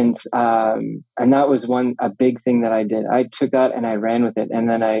 And that was a big thing that I did. I took that and I ran with it. And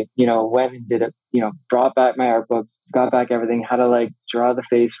then I, went and did it, brought back my art books, got back everything, how to like draw the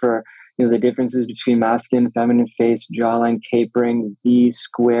face for, the differences between masculine and feminine face, jawline tapering, V,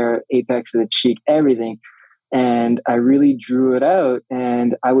 square, apex of the cheek, everything. And I really drew it out,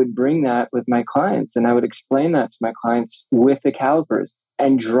 and I would bring that with my clients, and I would explain that to my clients with the calipers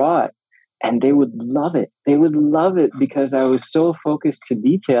and draw it. And they would love it. They would love it because I was so focused to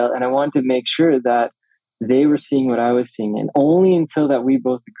detail, and I wanted to make sure that they were seeing what I was seeing. And only until that we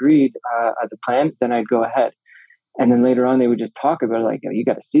both agreed at the plan, then I'd go ahead. And then later on, they would just talk about it like, you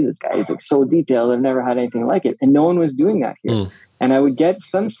got to see this guy. He's like so detailed. I've never had anything like it. And no one was doing that here. And I would get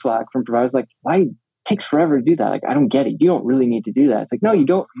some slack from providers like, why it takes forever to do that? Like, I don't get it. You don't really need to do that. It's like, no, you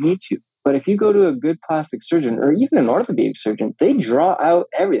don't need to. But if you go to a good plastic surgeon or even an orthopedic surgeon, they draw out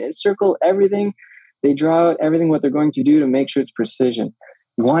everything. They circle everything. They draw out everything, what they're going to do to make sure it's precision.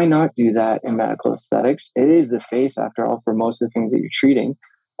 Why not do that in medical aesthetics? It is the face, after all, for most of the things that you're treating.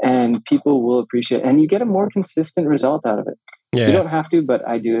 And people will appreciate it. And you get a more consistent result out of it. Yeah. You don't have to, but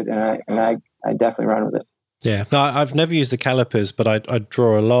I do it, and I definitely run with it. Yeah. No, I've never used the calipers, but I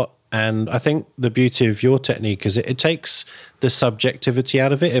draw a lot. And I think the beauty of your technique is it takes the subjectivity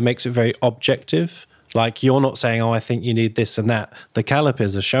out of it. It makes it very objective. Like, you're not saying, I think you need this and that. The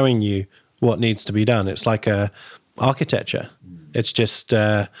calipers are showing you what needs to be done. It's like a architecture. It's just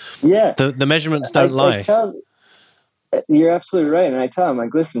the measurements don't lie. You're absolutely right. And I tell them,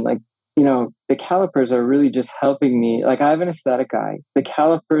 like, listen, like, the calipers are really just helping me. Like, I have an aesthetic eye. The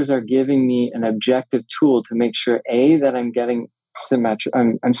calipers are giving me an objective tool to make sure, A, that I'm getting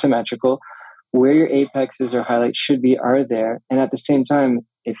I'm symmetrical. Where your apexes or highlights should be are there. And at the same time,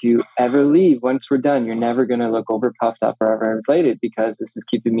 if you ever leave, once we're done, you're never going to look over puffed up or ever inflated, because this is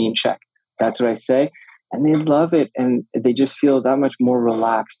keeping me in check. That's what I say. And they love it. And they just feel that much more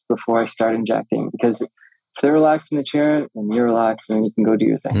relaxed before I start injecting, because if they're relaxed in the chair, then you're relaxed and you can go do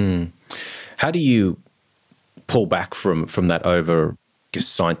your thing. How do you pull back from that over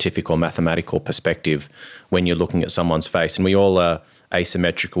scientific or mathematical perspective when you're looking at someone's face? And we all are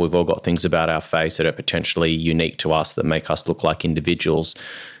asymmetrical. We've all got things about our face that are potentially unique to us that make us look like individuals.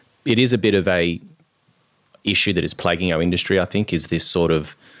 It is a bit of a issue that is plaguing our industry, I think, is this sort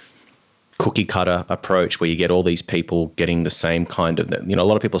of cookie cutter approach where you get all these people getting the same kind of, a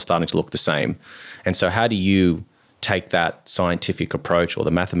lot of people are starting to look the same. And so how do you take that scientific approach or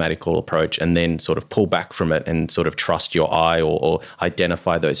the mathematical approach and then sort of pull back from it and sort of trust your eye or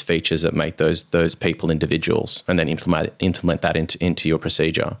identify those features that make those people individuals, and then implement that into your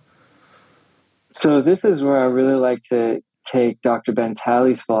procedure? So this is where I really like to take Dr. Ben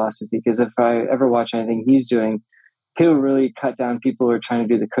Talley's philosophy, because if I ever watch anything he's doing, he'll really cut down people who are trying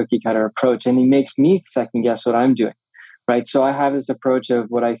to do the cookie cutter approach, and he makes me second guess what I'm doing. Right. So I have this approach of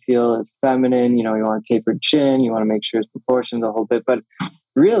what I feel is feminine. You want a tapered chin. You want to make sure it's proportioned the whole bit. But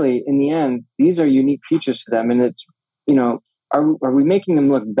really, in the end, these are unique features to them. And it's, are we making them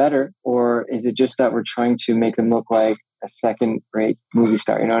look better, or is it just that we're trying to make them look like a second-rate movie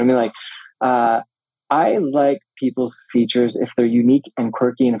star? You know what I mean? Like, I like people's features if they're unique and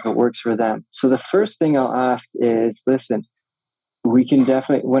quirky and if it works for them. So the first thing I'll ask is, listen, we can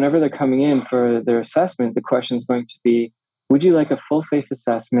definitely, whenever they're coming in for their assessment, the question is going to be, would you like a full face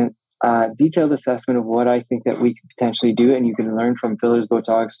assessment, detailed assessment of what I think that we could potentially do, and you can learn from fillers,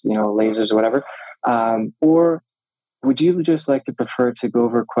 Botox, lasers or whatever, or would you just like to prefer to go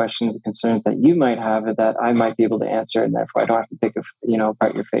over questions and concerns that you might have that I might be able to answer, and therefore I don't have to pick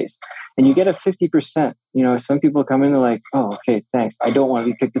apart your face? And you get a 50%. Some people come in and they're like, oh, okay, thanks. I don't want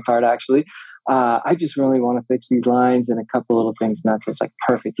to be picked apart, actually. I just really want to fix these lines and a couple little things. And that's it's like,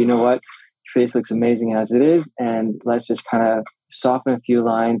 perfect. You know what? Your face looks amazing as it is. And let's just kind of soften a few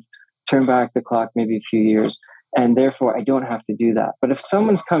lines, turn back the clock maybe a few years. And therefore, I don't have to do that. But if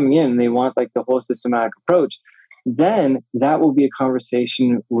someone's coming in and they want like the whole systematic approach, then that will be a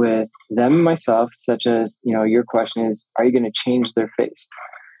conversation with them and myself, such as, your question is, are you going to change their face?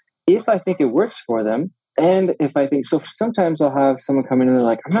 If I think it works for them, and if I think, so sometimes I'll have someone come in and they're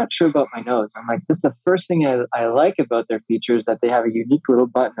like, I'm not sure about my nose. I'm like, that's the first thing I like about their features, that they have a unique little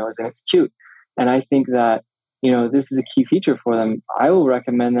butt nose and it's cute. And I think that, this is a key feature for them. I will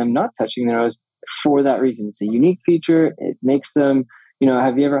recommend them not touching their nose for that reason. It's a unique feature. It makes them,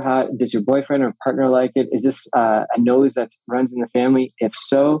 have you ever does your boyfriend or partner like it? Is this a nose that runs in the family? If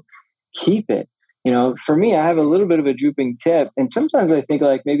so, keep it. For me, I have a little bit of a drooping tip, and sometimes I think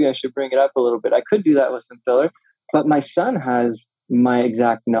like maybe I should bring it up a little bit. I could do that with some filler, but my son has my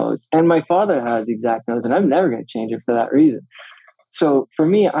exact nose and my father has the exact nose, and I'm never going to change it for that reason. So for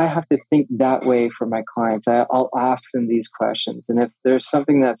me, I have to think that way for my clients. I'll ask them these questions, and if there's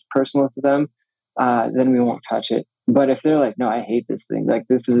something that's personal to them, then we won't touch it. But if they're like, no, I hate this thing, like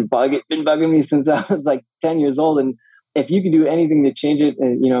this is been bugging me since I was like 10 years old, and if you can do anything to change it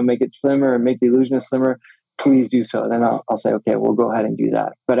and, make it slimmer or make the illusionist slimmer, please do so. Then I'll say, okay, we'll go ahead and do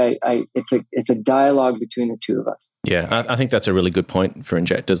that. But it's a dialogue between the two of us. Yeah, I think that's a really good point for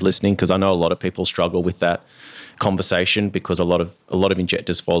injectors listening, because I know a lot of people struggle with that conversation, because a lot of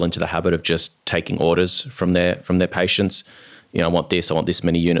injectors fall into the habit of just taking orders from their patients. I want this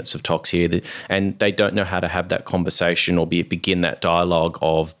many units of tox here. And they don't know how to have that conversation or begin that dialogue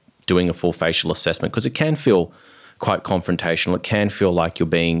of doing a full facial assessment, because it can feel quite confrontational. It can feel like you're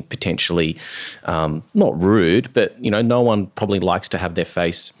being potentially not rude, but no one probably likes to have their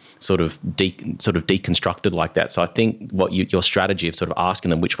face sort of deconstructed like that. So I think your strategy of sort of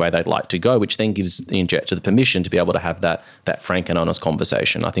asking them which way they'd like to go, which then gives the injector the permission to be able to have that frank and honest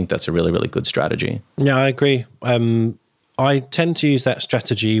conversation. I think that's a really, really good strategy. Yeah, I agree. I tend to use that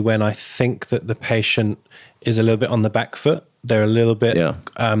strategy when I think that the patient is a little bit on the back foot. They're a little bit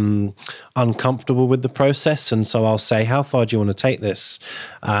uncomfortable with the process. And so I'll say, how far do you want to take this?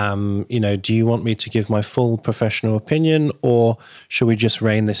 Do you want me to give my full professional opinion, or should we just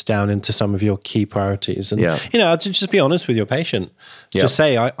rein this down into some of your key priorities? And, to just be honest with your patient. Just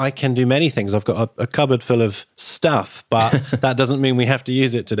say, I can do many things. I've got a cupboard full of stuff, but that doesn't mean we have to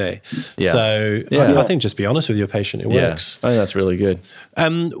use it today. Yeah. So I think just be honest with your patient. It works. I think that's really good.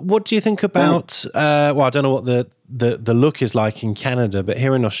 What do you think about, I don't know what the look is is like in Canada, but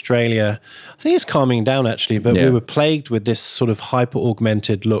here in Australia, I think it's calming down actually, but we were plagued with this sort of hyper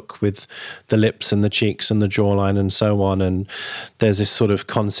augmented look with the lips and the cheeks and the jawline and so on. And there's this sort of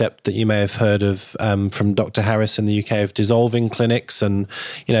concept that you may have heard of from Dr. Harris in the UK of dissolving clinics and,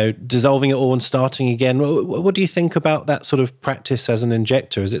 you know, dissolving it all and starting again. What do you think about that sort of practice as an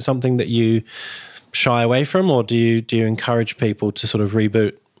injector? Is it something that you shy away from, or do you encourage people to sort of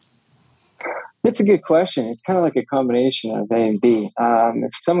reboot? That's a good question. It's kind of like a combination of A and B.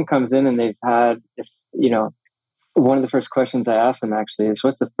 If someone comes in and they've had, one of the first questions I ask them actually is,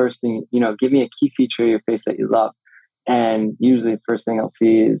 what's the first thing, give me a key feature of your face that you love. And usually the first thing I'll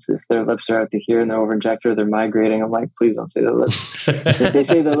see is if their lips are out to here and they're over injector, they're migrating. I'm like, please don't say their lips. If they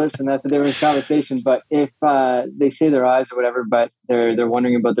say their lips, and that's a different conversation. But if they say their eyes or whatever, but they're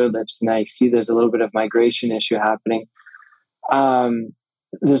wondering about their lips and I see there's a little bit of migration issue happening,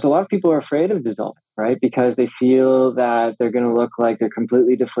 there's a lot of people who are afraid of dissolving, right? Because they feel that they're going to look like they're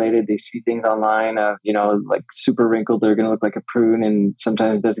completely deflated. They see things online of, like super wrinkled. They're going to look like a prune and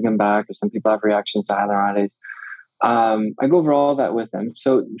sometimes it doesn't come back, or some people have reactions to hyaluronidase. I go over all that with them.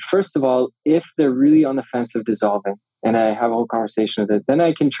 So first of all, if they're really on the fence of dissolving and I have a whole conversation with it, then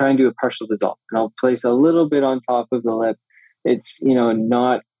I can try and do a partial dissolve and I'll place a little bit on top of the lip. It's,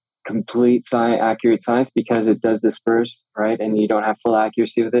 not complete accurate science because it does disperse, right? And you don't have full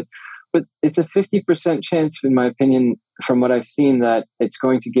accuracy with it. But it's a 50% chance, in my opinion, from what I've seen, that it's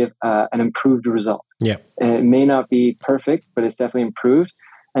going to give an improved result. Yeah. And it may not be perfect, but it's definitely improved.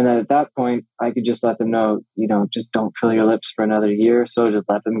 And then at that point, I could just let them know, just don't fill your lips for another year or so. Just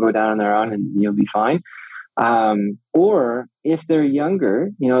let them go down on their own and you'll be fine. Or if they're younger,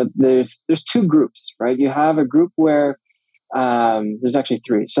 there's two groups, right? You have a group where there's actually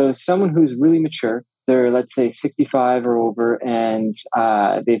three. So someone who's really mature, they're, let's say, 65 or over, and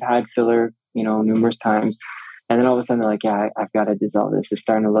they've had filler, numerous times. And then all of a sudden they're like, yeah, I've got to dissolve this. It's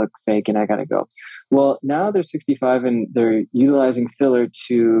starting to look fake and I got to go. Well, now they're 65 and they're utilizing filler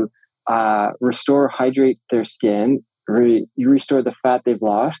to hydrate their skin, restore the fat they've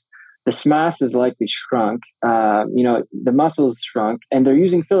lost. The SMAS is likely shrunk. The muscles shrunk, and they're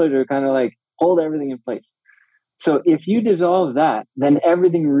using filler to kind of like hold everything in place. So if you dissolve that, then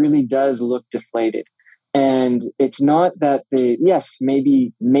everything really does look deflated. And it's not that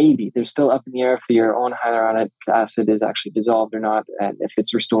maybe they're still up in the air for your own hyaluronic acid is actually dissolved or not, and if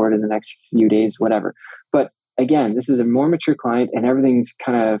it's restored in the next few days, whatever. But again, this is a more mature client and everything's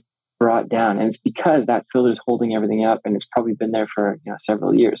kind of brought down. And it's because that filler is holding everything up, and it's probably been there for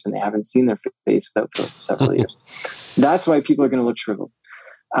several years and they haven't seen their face without filler for several years. That's why people are going to look shriveled.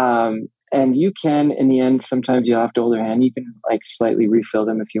 And you can, in the end, sometimes you'll have to hold their hand. You can like slightly refill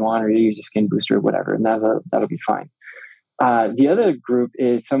them if you want, or you use a skin booster or whatever, and that'll be fine. The other group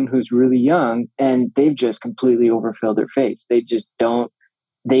is someone who's really young and they've just completely overfilled their face. They don't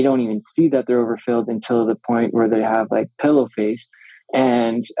even see that they're overfilled until the point where they have like pillow face,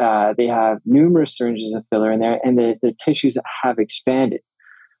 and they have numerous syringes of filler in there, and the tissues have expanded.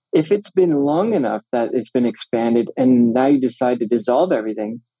 If it's been long enough that it's been expanded and now you decide to dissolve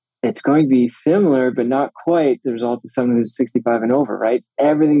everything, it's going to be similar, but not quite the result of someone who's 65 and over, right?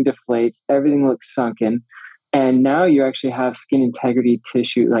 Everything deflates, everything looks sunken. And now you actually have skin integrity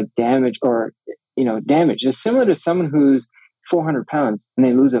tissue, like damage or, damage. It's similar to someone who's 400 pounds and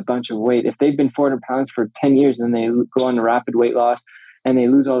they lose a bunch of weight. If they've been 400 pounds for 10 years and they go on a rapid weight loss and they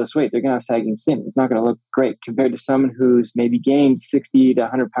lose all this weight, they're going to have sagging skin. It's not going to look great compared to someone who's maybe gained 60 to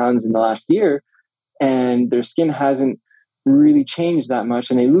 100 pounds in the last year and their skin hasn't really change that much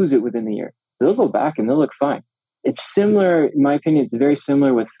and they lose it within the year. They'll go back and they'll look fine. It's similar, in my opinion, it's very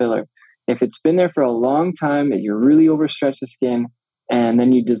similar with filler. If it's been there for a long time and you really overstretch the skin and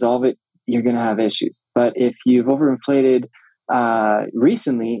then you dissolve it, you're going to have issues. But if you've overinflated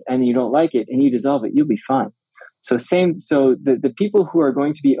recently and you don't like it and you dissolve it, you'll be fine. So the people who are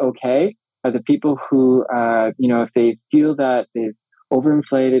going to be okay are the people who, if they feel that they've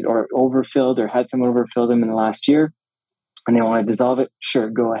overinflated or overfilled or had someone overfill them in the last year, and they want to dissolve it, sure,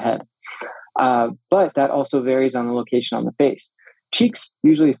 go ahead. But that also varies on the location on the face. Cheeks,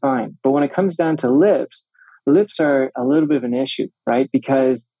 usually fine. But when it comes down to lips are a little bit of an issue, right?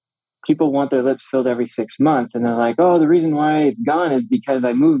 Because people want their lips filled every 6 months. And they're like, oh, the reason why it's gone is because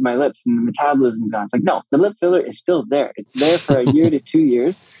I moved my lips and the metabolism's gone. It's like, no, the lip filler is still there. It's there for a year to 2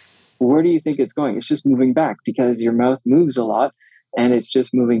 years. Where do you think it's going? It's just moving back because your mouth moves a lot and it's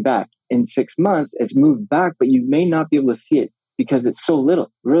just moving back. In 6 months, it's moved back, but you may not be able to see it because it's so little.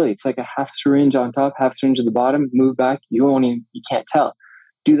 Really, it's like a half syringe on top, half syringe at the bottom, move back. You can't tell.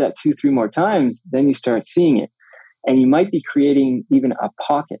 Do that 2-3 more times, then you start seeing it. And you might be creating even a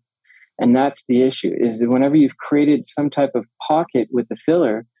pocket. And that's the issue, is that whenever you've created some type of pocket with the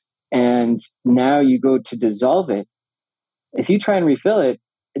filler and now you go to dissolve it, if you try and refill it,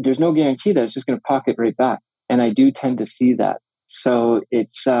 there's no guarantee that it's just going to pocket right back. And I do tend to see that. So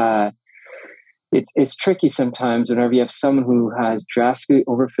it's tricky sometimes whenever you have someone who has drastically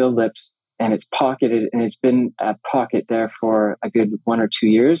overfilled lips and it's pocketed and it's been a pocket there for a good 1 or 2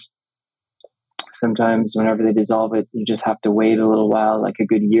 years. Sometimes whenever they dissolve it, you just have to wait a little while, like a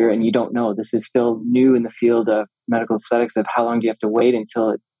good year, and you don't know. This is still new in the field of medical aesthetics, of how long do you have to wait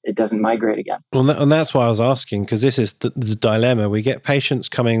until it doesn't migrate again. Well, and that's why I was asking, because this is the dilemma. We get patients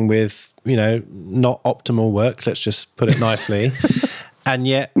coming with, not optimal work, let's just put it nicely. And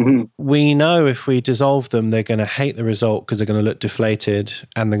yet we know if we dissolve them, they're going to hate the result because they're going to look deflated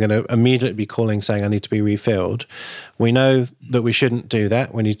and they're going to immediately be calling saying, I need to be refilled. We know that we shouldn't do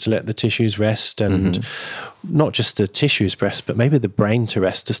that. We need to let the tissues rest, and not just the tissues rest, but maybe the brain to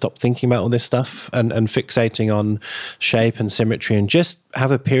rest, to stop thinking about all this stuff and fixating on shape and symmetry, and just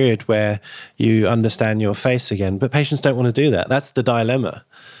have a period where you understand your face again. But patients don't want to do that. That's the dilemma.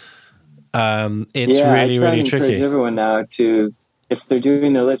 It's really, really tricky. I encourage everyone now to, if they're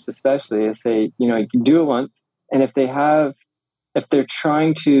doing their lips especially, I say, you can do it once. And if they're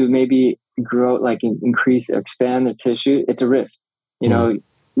trying to maybe grow, like increase or expand the tissue, it's a risk.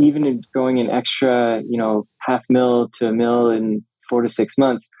 Even in going an extra, 0.5 mil to 1 mil in 4 to 6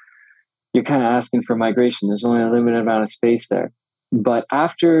 months, you're kind of asking for migration. There's only a limited amount of space there. But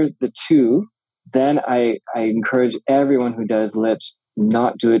after the 2, then I encourage everyone who does lips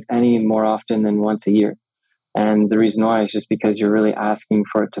not do it any more often than once a year. And the reason why is just because you're really asking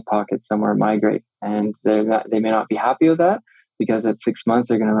for it to pocket somewhere, migrate. And they may not be happy with that, because at 6 months,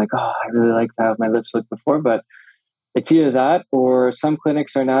 they're going to I really like how my lips looked before. But it's either that, or some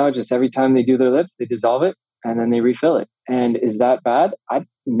clinics are now just every time they do their lips, they dissolve it and then they refill it. And is that bad?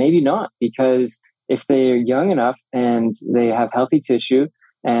 Maybe not, because if they're young enough and they have healthy tissue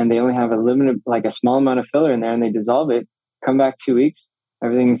and they only have a small amount of filler in there, and they dissolve it, come back 2 weeks,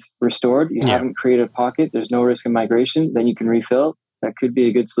 everything's restored. You haven't created a pocket. There's no risk of migration. Then you can refill. That could be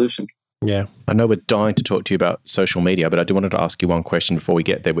a good solution. Yeah. I know we're dying to talk to you about social media, but I do wanted to ask you one question before we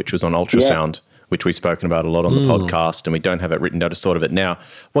get there, which was on ultrasound, which we've spoken about a lot on the podcast, and we don't have it written down. Just thought of it now.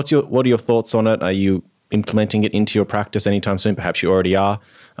 What are your thoughts on it? Are you implementing it into your practice anytime soon? Perhaps you already are.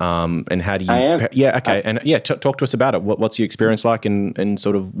 And how do you? I am. Yeah. Okay. Talk to us about it. What's your experience like, and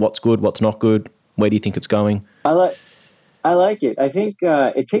sort of what's good, what's not good? Where do you think it's going? I like it. I think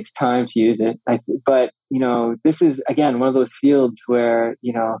it takes time to use it. But this is, again, one of those fields where,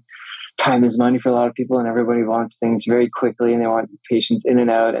 time is money for a lot of people, and everybody wants things very quickly, and they want patients in and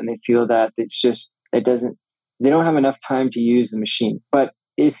out, and they feel that they don't have enough time to use the machine. But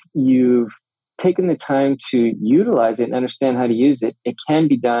if you've taken the time to utilize it and understand how to use it, it can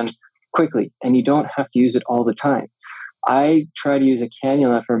be done quickly, and you don't have to use it all the time. I try to use a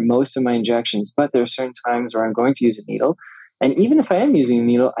cannula for most of my injections, but there are certain times where I'm going to use a needle. And even if I am using a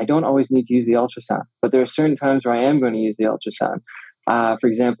needle, I don't always need to use the ultrasound. But there are certain times where I am going to use the ultrasound. For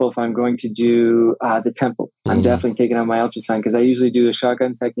example, if I'm going to do the temple, I'm definitely taking out my ultrasound, because I usually do a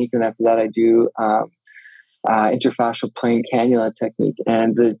shotgun technique, and after that I do interfascial plane cannula technique.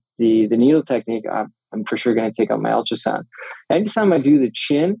 And the needle technique, I'm for sure going to take out my ultrasound. Anytime I do the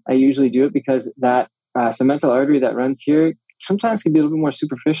chin, I usually do it because that segmental artery that runs here sometimes can be a little bit more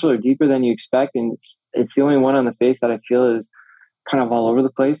superficial or deeper than you expect, and it's the only one on the face that I feel is kind of all over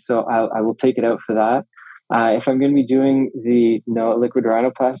the place. So I will take it out for that. If I'm going to be doing the liquid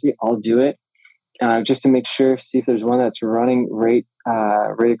rhinoplasty, I'll do it just to make sure, see if there's one that's running right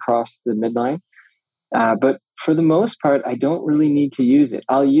across the midline. But for the most part, I don't really need to use it.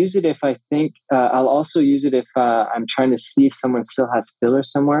 I'll use it if I think. I'll also use it if I'm trying to see if someone still has filler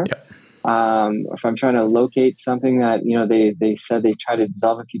somewhere. Yep. If I'm trying to locate something that they said they tried to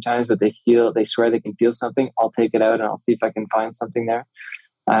dissolve a few times, but they swear they can feel something, I'll take it out and I'll see if I can find something there.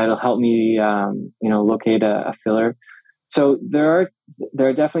 It'll help me locate a filler. So there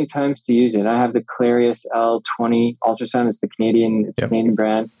are definitely times to use it. I have the Clarius L20 ultrasound. It's the Canadian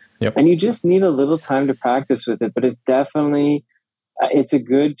brand. Yep. And you just need a little time to practice with it, but it's definitely it's a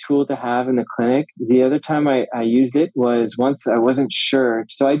good tool to have in the clinic. The other time I used it was once I wasn't sure.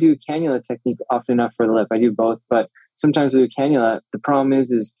 So I do cannula technique often enough for the lip. I do both, but sometimes I do cannula. The problem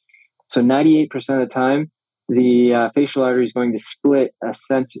is so 98% of the time, the facial artery is going to split a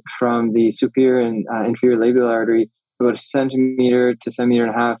cent from the superior and inferior labial artery about 1 centimeter to 1.5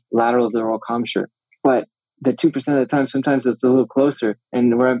 centimeters lateral of the oral commissure. But the 2% of the time, sometimes it's a little closer.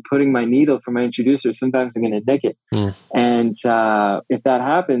 And where I'm putting my needle for my introducer, sometimes I'm going to nick it. And if that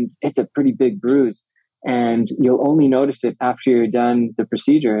happens, it's a pretty big bruise. and you'll only notice it after you're done the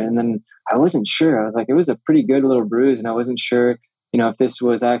procedure. And then I wasn't sure. I was like, it was a pretty good little bruise, and I wasn't sure, if this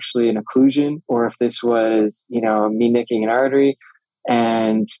was actually an occlusion or if this was, me nicking an artery.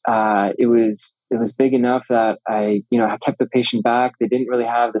 And it was big enough that I kept the patient back. They didn't really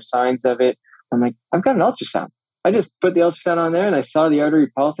have the signs of it. I'm like, I've got an ultrasound. I just put the ultrasound on there and I saw the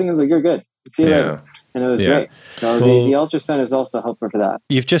artery pulsing. I was like, you're good. See you later. And it was great. So the ultrasound is also helpful for that.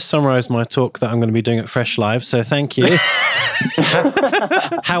 You've just summarized my talk that I'm going to be doing at Fresh Live, so thank you.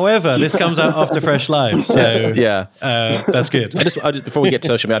 However, this comes out after Fresh Live, so that's good. I just before we get to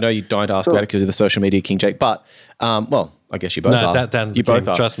social media, I know you don't ask about it because you're the social media king, Jake, but I guess you both are. Dan's you both king,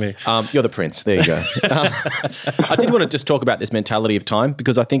 are. Trust me. You're the prince. There you go. I did want to just talk about this mentality of time,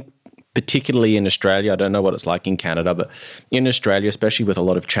 because I think particularly in Australia, I don't know what it's like in Canada, but in Australia, especially with a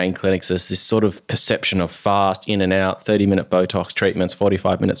lot of chain clinics, there's this sort of perception of fast, in and out, 30-minute Botox treatments,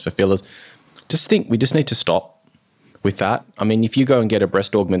 45 minutes for fillers. We just need to stop with that. I mean, if you go and get a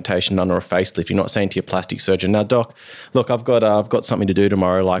breast augmentation done or a facelift, you're not saying to your plastic surgeon, now, doc, look, I've got something to do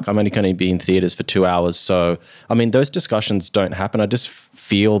tomorrow. Like, I'm only going to be in theaters for 2 hours. So, I mean, those discussions don't happen. I just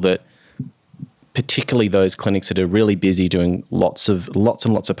feel that particularly those clinics that are really busy doing lots and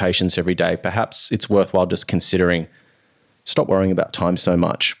lots of patients every day, perhaps it's worthwhile just considering stop worrying about time so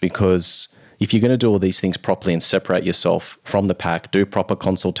much, because if you're going to do all these things properly and separate yourself from the pack, do proper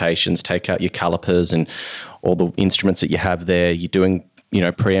consultations, take out your calipers and all the instruments that you have there, you're doing,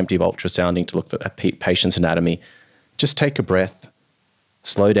 preemptive ultrasounding to look for a patient's anatomy, just take a breath,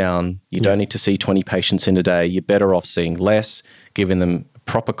 slow down. You don't need to see 20 patients in a day. You're better off seeing less, giving them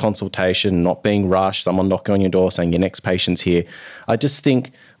proper consultation, not being rushed, someone knocking on your door saying your next patient's here. I just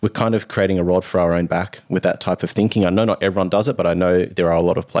think we're kind of creating a rod for our own back with that type of thinking. I know not everyone does it, but I know there are a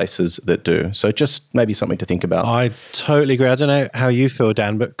lot of places that do. So just maybe something to think about. I totally agree. I don't know how you feel,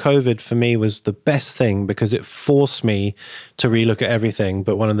 Dan, but COVID for me was the best thing because it forced me to relook at everything.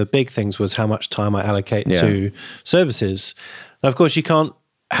 But one of the big things was how much time I allocate to services. Now, of course, you can't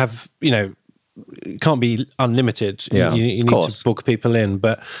have, it can't be unlimited. You need to book people in,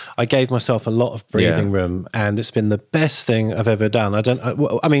 but I gave myself a lot of breathing room, and it's been the best thing I've ever done.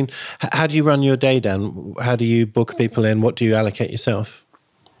 I mean, how do you run your day, Dan? How do you book people in? What do you allocate yourself?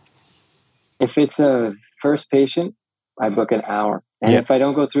 If it's a first patient, I book an hour. And if I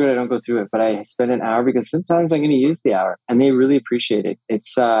don't go through it, I don't go through it. But I spend an hour because sometimes I'm going to use the hour, and they really appreciate it.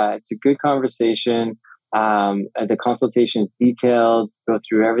 It's a good conversation. The consultation is detailed, go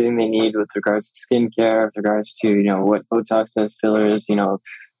through everything they need with regards to skincare, with regards to, what Botox does, fillers,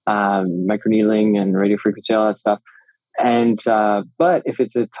 microneedling and radiofrequency, all that stuff. And, but if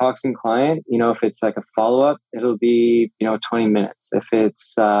it's a toxin client, if it's like a follow-up, it'll be, 20 minutes. If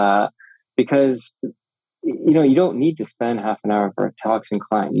it's, because, you don't need to spend half an hour for a toxin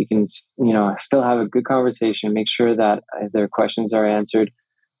client. You can, still have a good conversation, make sure that their questions are answered.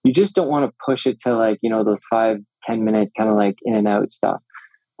 You just don't want to push it to those 5-10 minute kind of like in and out stuff.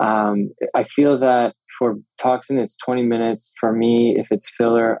 I feel that for toxin, it's 20 minutes. For me, if it's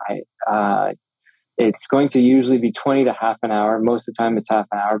filler, it's going to usually be 20 to half an hour. Most of the time it's half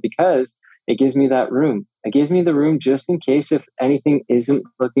an hour because it gives me that room. It gives me the room just in case if anything isn't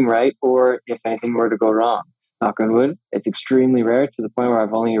looking right or if anything were to go wrong. Knock on wood. It's extremely rare to the point where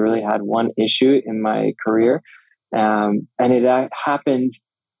I've only really had one issue in my career. And it happened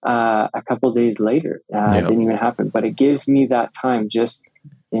a couple of days later. It didn't even happen, but it gives me that time just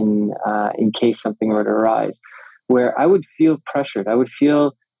in case something were to arise, where I would feel pressured. I would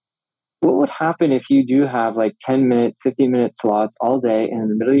feel, what would happen if you do have 10-minute, 15-minute slots all day, and in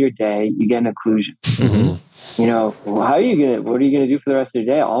the middle of your day you get an occlusion? Mm-hmm. What are you gonna do for the rest of the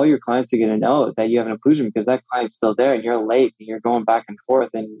day? All your clients are gonna know that you have an occlusion because that client's still there, and you're late, and you're going back and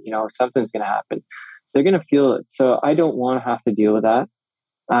forth, and something's gonna happen. So they're gonna feel it. So I don't want to have to deal with that.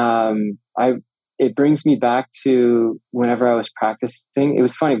 It brings me back to whenever I was practicing. It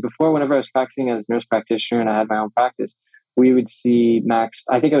was funny before, whenever I was practicing as a nurse practitioner and I had my own practice, we would see max,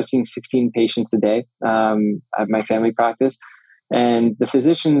 I think I was seeing 16 patients a day, at my family practice. And the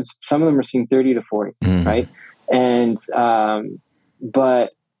physicians, some of them were seeing 30 to 40, right? And,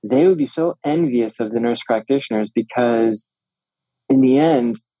 but they would be so envious of the nurse practitioners because in the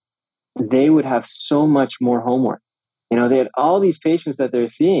end, they would have so much more homework. They had all these patients that they're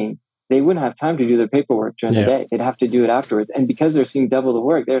seeing. They wouldn't have time to do their paperwork during the day. They'd have to do it afterwards. And because they're seeing double the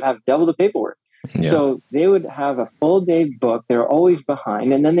work, they would have double the paperwork. Yeah. So they would have a full day book. They're always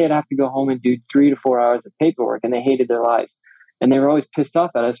behind. And then they'd have to go home and do 3 to 4 hours of paperwork. And they hated their lives. And they were always pissed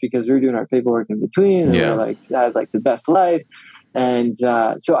off at us because we were doing our paperwork in between. And we were I had the best life. And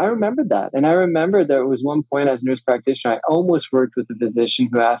so I remembered that. And I remember there was one point as a nurse practitioner, I almost worked with a physician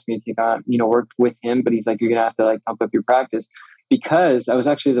who asked me to take on, work with him, but he's like, you're going to have to like pump up your practice, because I was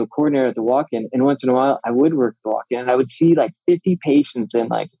actually the coordinator at the walk-in. And once in a while I would work the walk-in and I would see like 50 patients in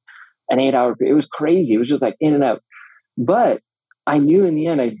like an 8-hour period. It was crazy. It was just like in and out. But I knew in the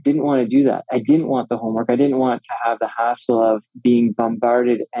end, I didn't want to do that. I didn't want the homework. I didn't want to have the hassle of being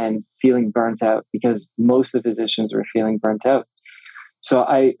bombarded and feeling burnt out, because most of the physicians were feeling burnt out. So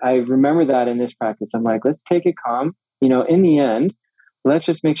I remember that in this practice. I'm like, let's take it calm. In the end, let's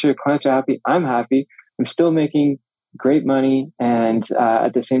just make sure clients are happy. I'm happy. I'm still making great money. And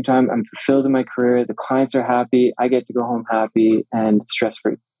at the same time, I'm fulfilled in my career. The clients are happy. I get to go home happy and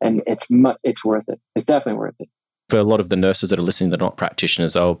stress-free. And it's worth it. It's definitely worth it. For a lot of the nurses that are listening, they're not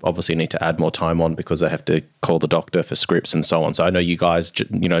practitioners, they'll obviously need to add more time on because they have to call the doctor for scripts and so on. So I know you guys,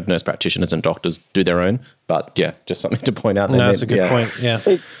 nurse practitioners and doctors do their own, but yeah, just something to point out. No, that's a good point. Yeah.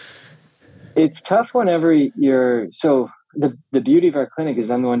 It's tough whenever so the beauty of our clinic is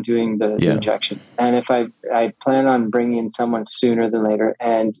I'm the one doing the injections. And if I plan on bringing in someone sooner than later,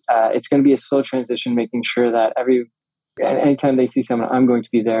 and it's going to be a slow transition, making sure that anytime they see someone, I'm going to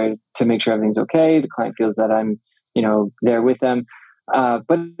be there to make sure everything's okay. The client feels that I'm there with them.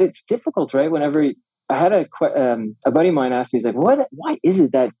 But it's difficult, right? Whenever I had a buddy of mine ask me, he's like, why is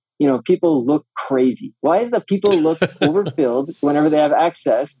it that, people look crazy? Why do the people look overfilled whenever they have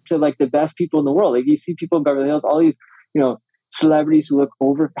access to like the best people in the world? Like you see people in Beverly Hills, all these, celebrities who look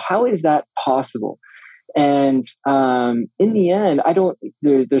over. How is that possible? And in the end,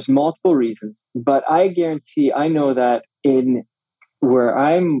 there's multiple reasons, but I know that in where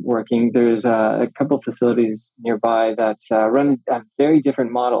I'm working, there's a couple of facilities nearby that run a very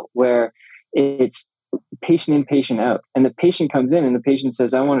different model where it's patient in, patient out. And the patient comes in and the patient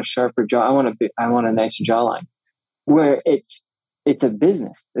says, I want a sharper jaw. I want a nicer jawline. Where it's a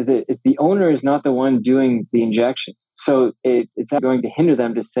business. The owner is not the one doing the injections. So it's not going to hinder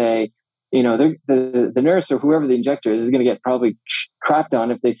them to say, the nurse or whoever the injector is going to get probably crapped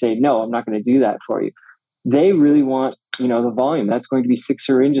on if they say, no, I'm not going to do that for you. They really want, the volume. That's going to be 6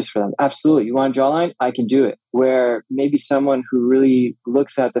 syringes for them. Absolutely. You want a jawline? I can do it. Where maybe someone who really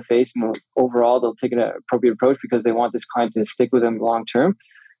looks at the face and overall, they'll take an appropriate approach because they want this client to stick with them long term.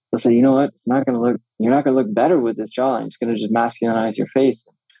 They'll say, you know what? You're not going to look better with this jawline. It's going to just masculinize your face,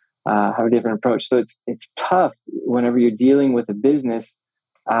 have a different approach. So it's tough whenever you're dealing with a business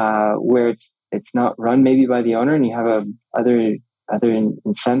where it's not run maybe by the owner and you have other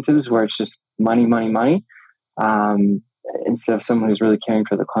incentives where it's just money, instead of someone who's really caring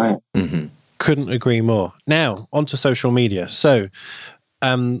for the client. Mm-hmm. Couldn't agree more. Now, onto social media. So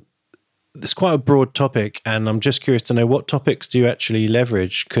it's quite a broad topic, and I'm just curious to know, what topics do you actually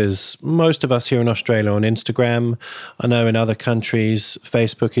leverage? Because most of us here in Australia on Instagram. I know in other countries,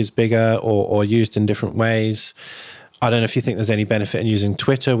 Facebook is bigger or used in different ways. I don't know if you think there's any benefit in using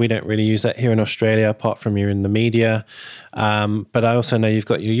Twitter. We don't really use that here in Australia, apart from you're in the media. But I also know you've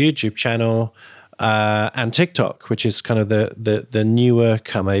got your YouTube channel and TikTok, which is kind of the newer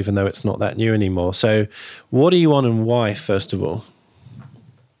comer, even though it's not that new anymore. So what are you on and why, first of all?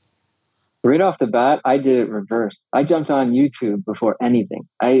 Right off the bat, I did it reverse. I jumped on YouTube before anything.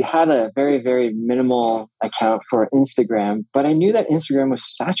 I had a very, very minimal account for Instagram, but I knew that Instagram was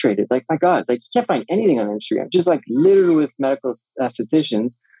saturated. Like, my God, like you can't find anything on Instagram, just like literally with medical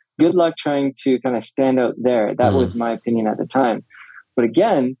estheticians. Good luck trying to kind of stand out there. That was my opinion at the time. But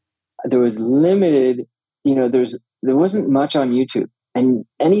again, there was limited, there wasn't much on YouTube. And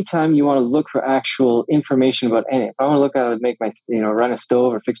anytime you want to look for actual information about anything, if I want to look at how to make my, run a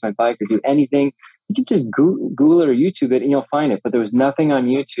stove or fix my bike or do anything, you can just Google it or YouTube it and you'll find it. But there was nothing on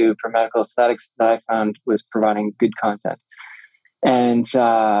YouTube for medical aesthetics that I found was providing good content. And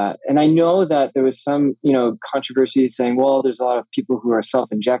I know that there was some, controversy saying, well, there's a lot of people who are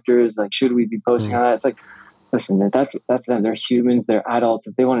self-injectors. Like, should we be posting on that? It's like, listen, that's them. They're humans. They're adults.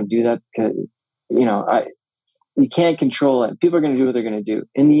 If they want to do that, you can't control it. People are going to do what they're going to do.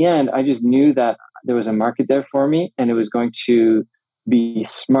 In the end, I just knew that there was a market there for me, and it was going to be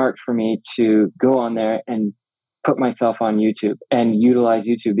smart for me to go on there and put myself on YouTube and utilize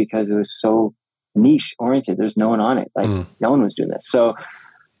YouTube because it was so niche oriented. There's no one on it. Like no one was doing this. So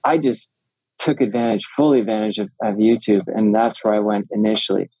I just took full advantage of YouTube. And that's where I went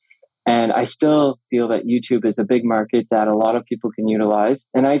initially. And I still feel that YouTube is a big market that a lot of people can utilize.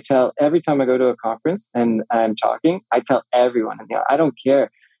 And I tell every time I go to a conference and I'm talking, I tell everyone, I don't care,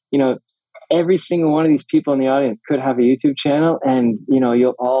 every single one of these people in the audience could have a YouTube channel and,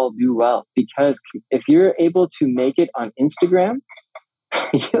 you'll all do well, because if you're able to make it on Instagram,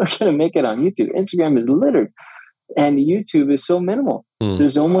 you're going to make it on YouTube. Instagram is littered And YouTube is so minimal.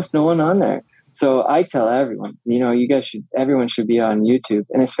 There's almost no one on there. So I tell everyone, everyone should be on YouTube.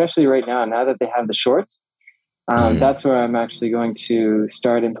 And especially right now that they have the shorts, that's where I'm actually going to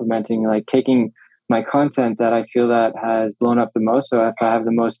start implementing, like taking my content that I feel that has blown up the most. So if I have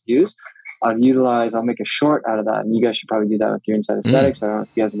the most views, I'll make a short out of that. And you guys should probably do that with your Inside Aesthetics. I don't know if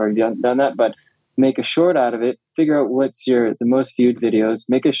you guys have already done that, but make a short out of it, figure out what's the most viewed videos,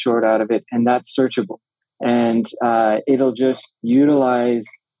 make a short out of it, and that's searchable. And it'll just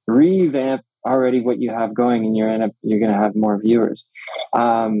revamp already what you have going, and you're going to have more viewers.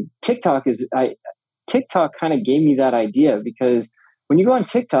 TikTok kind of gave me that idea, because when you go on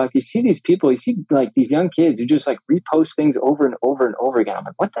TikTok, you see these people, you see like these young kids who just like repost things over and over and over again. I'm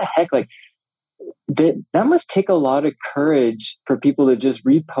like, what the heck? Like that must take a lot of courage for people to just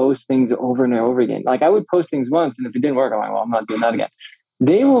repost things over and over again. Like I would post things once, and if it didn't work, I'm like, well, I'm not doing that again.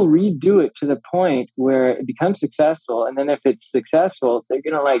 They will redo it to the point where it becomes successful. And then if it's successful, they're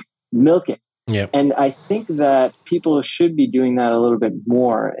going to like milk it. Yep. And I think that people should be doing that a little bit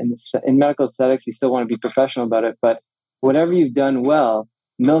more. In medical aesthetics, you still want to be professional about it, but whatever you've done well,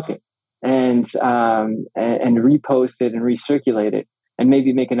 milk it and repost it and recirculate it, and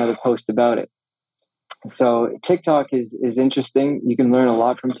maybe make another post about it. So TikTok is interesting. You can learn a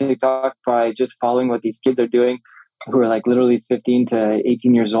lot from TikTok by just following what these kids are doing, who are like literally 15 to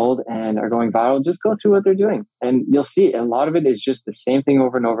 18 years old and are going viral. Just go through what they're doing, and you'll see a lot of it is just the same thing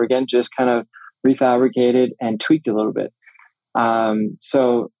over and over again, just kind of refabricated and tweaked a little bit.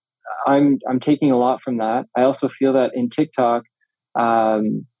 So I'm taking a lot from that. I also feel that in TikTok,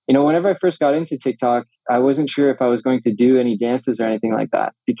 whenever I first got into TikTok, I wasn't sure if I was going to do any dances or anything like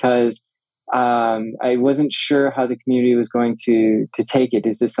that, because I wasn't sure how the community was going to take it.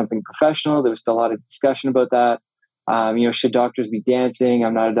 Is this something professional? There was still a lot of discussion about that. Should doctors be dancing?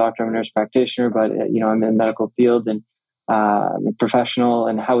 I'm not a doctor, I'm a nurse practitioner, but I'm in the medical field and I'm a professional.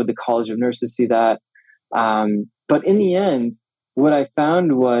 And how would the College of Nurses see that? But in the end, what I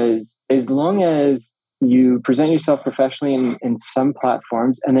found was, as long as you present yourself professionally in some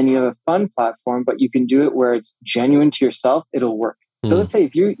platforms, and then you have a fun platform, but you can do it where it's genuine to yourself, it'll work. So let's say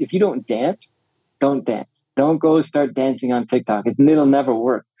if you don't dance, don't dance. Don't go start dancing on TikTok. It'll never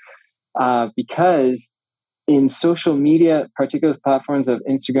work, because in social media, particular platforms of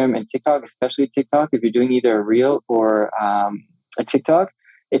Instagram and TikTok, especially TikTok, if you're doing either a reel or a TikTok,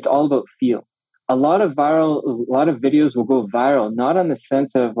 it's all about feel. A lot of videos will go viral, not on the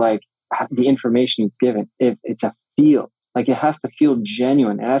sense of like the information it's given. If it's a feel, like it has to feel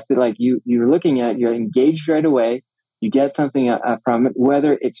genuine. It has to, like, you're looking at it, you're engaged right away. You get something from it,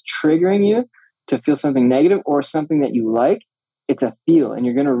 whether it's triggering you to feel something negative or something that you like. It's a feel, and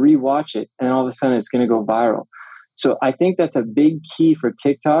you're going to rewatch it, and all of a sudden it's going to go viral. So I think that's a big key for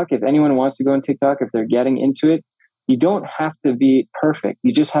TikTok. If anyone wants to go on TikTok, if they're getting into it, you don't have to be perfect.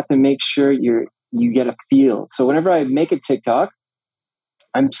 You just have to make sure you get a feel. So whenever I make a TikTok,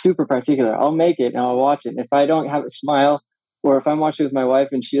 I'm super particular. I'll make it and I'll watch it. And if I don't have a smile, or if I'm watching with my wife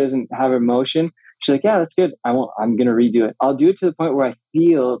and she doesn't have emotion, she's like, yeah, that's good. I'm going to redo it. I'll do it to the point where I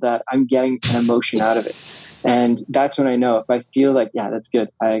feel that I'm getting an emotion out of it. And that's when I know, if I feel like, yeah, that's good,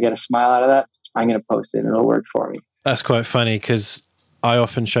 I get a smile out of that, I'm going to post it and it'll work for me. That's quite funny, because I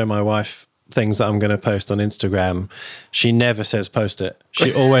often show my wife things that I'm going to post on Instagram. She never says post it.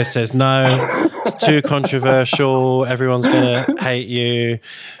 She always says, no, it's too controversial. Everyone's going to hate you.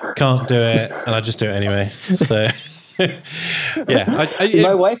 Can't do it. And I just do it anyway. So yeah.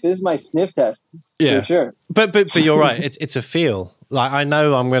 My wife is my sniff test. Yeah. For sure. But you're right. It's a feel. Like, I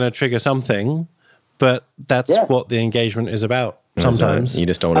know I'm going to trigger something, but that's what the engagement is about sometimes. You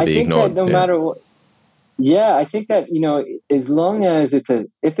just don't want to be ignored. No matter what. Yeah, I think that, as long as if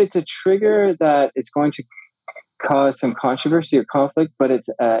it's a trigger that it's going to cause some controversy or conflict, but it's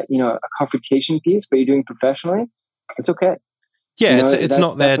a confrontation piece, but you're doing professionally, it's okay. Yeah, it's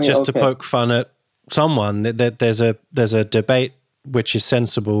not there just to poke fun at someone. There's a debate which is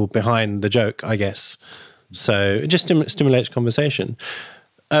sensible behind the joke, I guess. So it just stimulates conversation.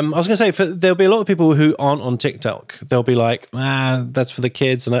 I was going to say, there'll be a lot of people who aren't on TikTok. They'll be like, that's for the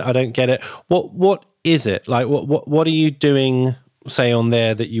kids, and I don't get it. What is it? Like, what are you doing, say, on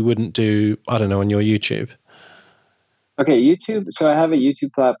there that you wouldn't do, I don't know, on your YouTube? Okay, YouTube. So I have a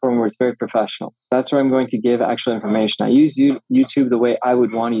YouTube platform where it's very professional. So that's where I'm going to give actual information. I use YouTube the way I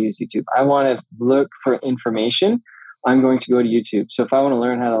would want to use YouTube. I want to look for information. I'm going to go to YouTube. So if I want to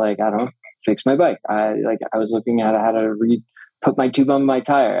learn how to, fix my bike, I was looking at how to put my tube on my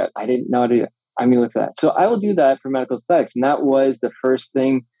tire. I didn't know how to do that. I'm going to look for that. So I will do that for medical aesthetics. And that was the first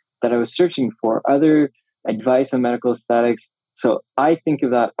thing that I was searching for. Other advice on medical aesthetics, So I think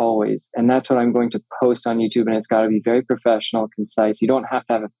of that always. And that's what I'm going to post on YouTube. And it's got to be very professional, concise. You don't have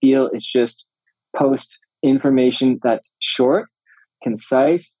to have a feel. It's just post information that's short,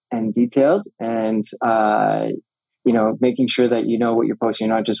 concise, and detailed. And, making sure that you know what you're posting.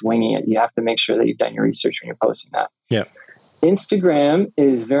 You're not just winging it. You have to make sure that you've done your research when you're posting that. Yeah. Instagram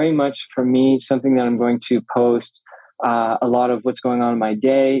is very much, for me, something that I'm going to post a lot of what's going on in my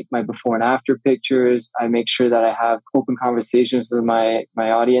day, my before and after pictures. I make sure that I have open conversations with my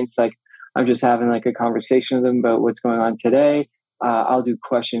audience. Like I'm just having like a conversation with them about what's going on today. I'll do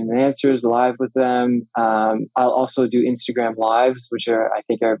question and answers live with them. I'll also do Instagram lives, which I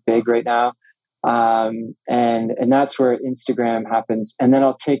think are big right now. And that's where Instagram happens. And then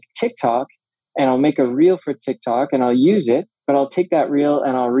I'll take TikTok and I'll make a reel for TikTok and I'll use it, but I'll take that reel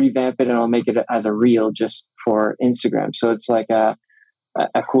and I'll revamp it and I'll make it as a reel just for Instagram. So it's like a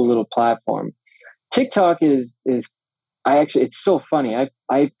cool little platform. TikTok is it's so funny.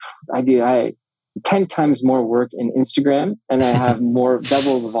 I do 10 times more work in Instagram and I have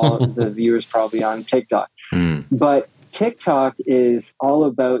double the viewers probably on TikTok. But TikTok is all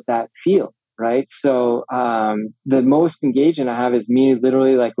about that feel, right? So the most engagement I have is me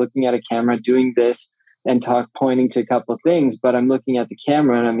literally like looking at a camera, doing this and pointing to a couple of things, but I'm looking at the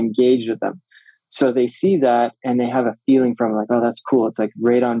camera and I'm engaged with them. So they see that and they have a feeling from like, oh, that's cool. It's like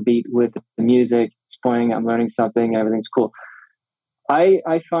right on beat with the music. It's pointing, I'm learning something, everything's cool.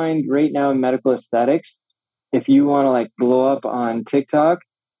 I find right now in medical aesthetics, if you want to like blow up on TikTok,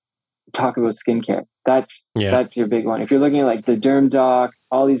 talk about skincare. That's your big one. If you're looking at like the Derm Doc,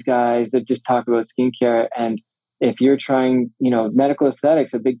 all these guys that just talk about skincare, and if you're trying, medical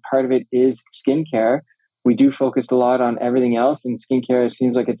aesthetics, a big part of it is skincare. We do focus a lot on everything else, and skincare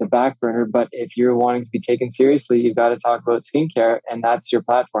seems like it's a back burner. But if you're wanting to be taken seriously, you've got to talk about skincare, and that's your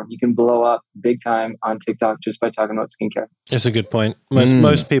platform. You can blow up big time on TikTok just by talking about skincare. It's a good point.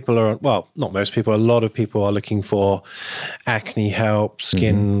 Most people are, well, not most people, a lot of people are looking for acne help,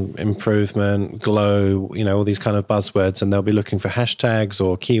 skin improvement, glow, all these kind of buzzwords, and they'll be looking for hashtags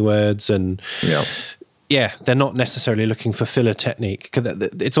or keywords and... Yeah, they're not necessarily looking for filler technique.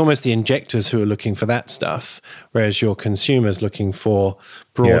 It's almost the injectors who are looking for that stuff, whereas your consumer's looking for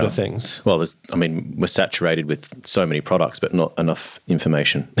broader things. Well, we're saturated with so many products, but not enough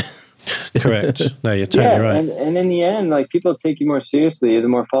information. Correct. No, you're totally right. And in the end, like people take you more seriously the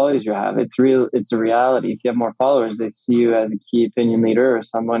more followers you have. It's real. It's a reality. If you have more followers, they see you as a key opinion leader or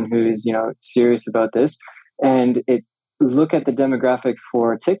someone who's serious about this. And look at the demographic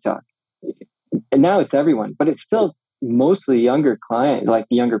for TikTok. And now it's everyone, but it's still mostly younger client, like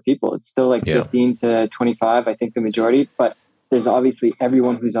younger people. It's still like 15 to 25, I think the majority, but there's obviously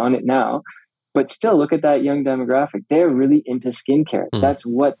everyone who's on it now. But still, look at that young demographic. They're really into skincare. That's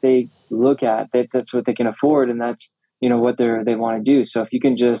what they look at. That's what they can afford, and that's what they want to do. So if you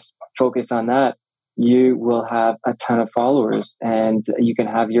can just focus on that, you will have a ton of followers, and you can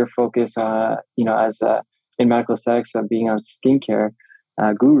have your focus, as in medical aesthetics, of being on skincare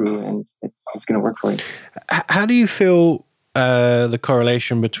guru, and it's going to work for you. How do you feel the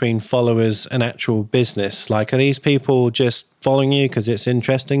correlation between followers and actual business? Like, are these people just following you because it's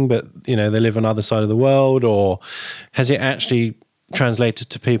interesting, but they live on the other side of the world, or has it actually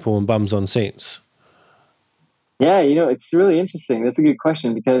translated to people and bums on seats? Yeah, it's really interesting. That's a good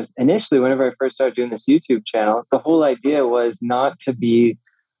question, because initially, whenever I first started doing this YouTube channel, the whole idea was not to be.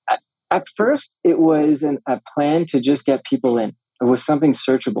 At first, it was a plan to just get people in. It was something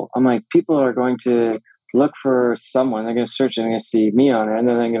searchable. I'm like, people are going to look for someone. They're going to search and they're going to see me on it, and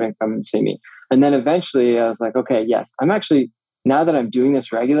then they're going to come and see me. And then eventually I was like, okay, yes, I'm actually, now that I'm doing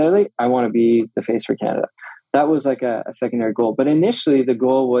this regularly, I want to be the face for Canada. That was like a secondary goal. But initially the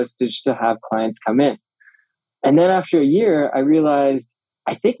goal was to have clients come in. And then after a year, I realized,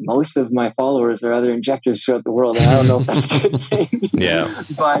 I think most of my followers are other injectors throughout the world. And I don't know if that's a good thing.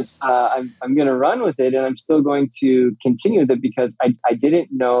 But I'm going to run with it, and I'm still going to continue with it, because I didn't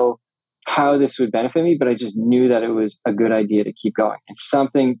know how this would benefit me, but I just knew that it was a good idea to keep going. And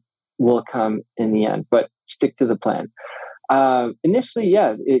something will come in the end, but stick to the plan. Initially,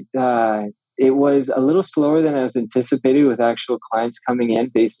 it was a little slower than I was anticipated with actual clients coming in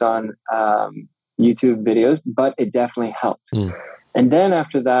based on YouTube videos, but it definitely helped. And then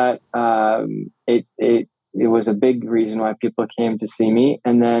after that, it was a big reason why people came to see me.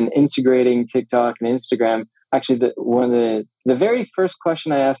 And then integrating TikTok and Instagram, actually, the very first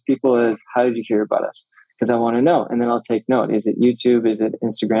question I ask people is, how did you hear about us? Because I want to know. And then I'll take note. Is it YouTube? Is it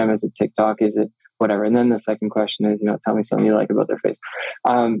Instagram? Is it TikTok? Is it whatever? And then the second question is, tell me something you like about their face.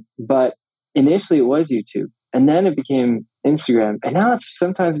 But initially it was YouTube. And then it became Instagram, and now it's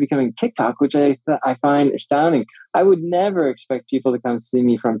sometimes becoming TikTok, which I find astounding. I would never expect people to come see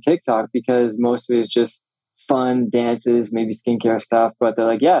me from TikTok because most of it is just fun dances, maybe skincare stuff. But they're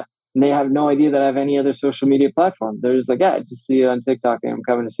like, yeah, and they have no idea that I have any other social media platform. They're just like, yeah, I just see you on TikTok and I'm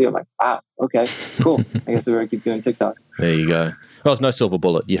coming to see you. I'm like, wow, okay, cool. I guess I better keep doing TikTok. There you go. Well, it's no silver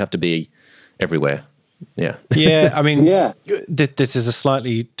bullet. You have to be everywhere. Yeah. Yeah, I mean, yeah. This is a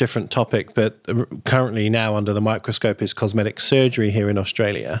slightly different topic, but currently now under the microscope is cosmetic surgery here in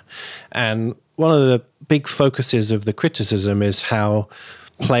Australia. And one of the big focuses of the criticism is how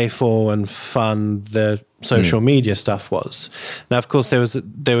playful and fun the social media stuff was. Now, of course, there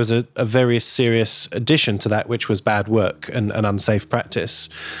was a very serious addition to that, which was bad work and unsafe practice.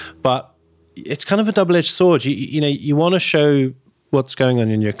 But it's kind of a double-edged sword. You want to show what's going on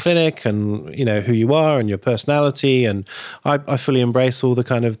in your clinic and, who you are and your personality. And I fully embrace all the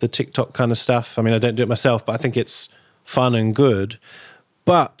kind of the TikTok kind of stuff. I mean, I don't do it myself, but I think it's fun and good.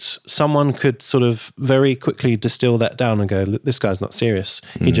 But someone could sort of very quickly distill that down and go, this guy's not serious.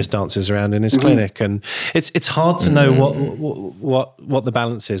 He just dances around in his clinic. And it's hard to know what the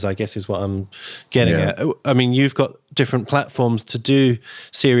balance is, I guess, is what I'm getting at. I mean, you've got different platforms to do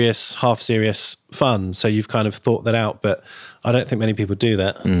serious, half serious fun. So you've kind of thought that out, but I don't think many people do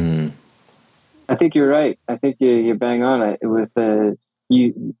that. I think you're right. I think you're bang on it with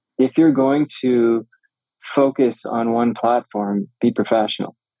if you're going to focus on one platform, be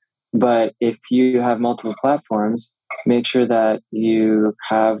professional. But if you have multiple platforms, make sure that you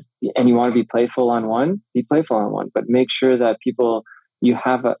have, and you want to be playful on one, be playful on one, but make sure that you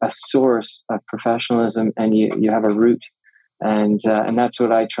have a source of professionalism and you have a root. And that's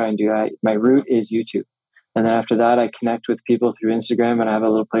what I try and do. My root is YouTube. And then after that, I connect with people through Instagram, and I have a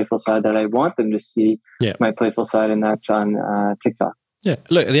little playful side that I want them to see, my playful side, and that's on TikTok. Yeah.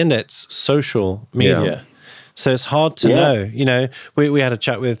 Look, at the end, it's social media. Yeah. So it's hard to know. We had a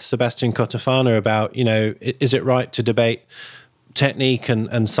chat with Sebastian Cotofana about, is it right to debate technique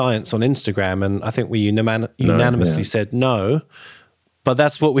and science on Instagram? And I think we unanimously said no. But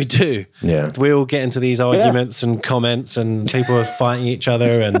that's what we do. Yeah. We all get into these arguments and comments, and people are fighting each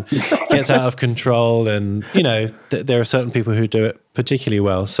other, and it gets out of control. And, there are certain people who do it particularly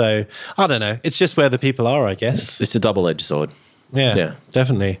well. So I don't know. It's just where the people are, I guess. It's a double-edged sword. Yeah.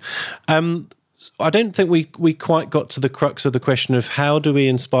 Definitely. I don't think we quite got to the crux of the question of how do we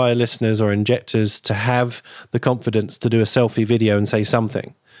inspire listeners or injectors to have the confidence to do a selfie video and say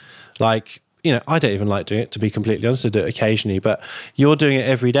something. Like, I don't even like doing it, to be completely honest. I do it occasionally, but you're doing it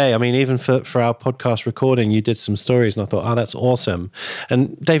every day. I mean, even for our podcast recording, you did some stories and I thought, that's awesome.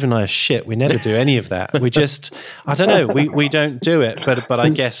 And Dave and I are shit. We never do any of that. We just, I don't know, we don't do it, but I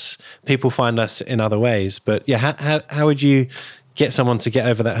guess people find us in other ways. But yeah, how would you get someone to get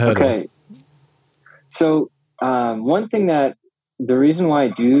over that hurdle? Okay. So one thing that the reason why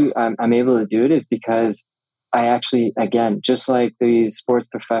I'm able to do it is because I actually, again, just like these sports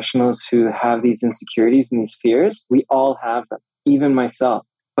professionals who have these insecurities and these fears, we all have them, even myself.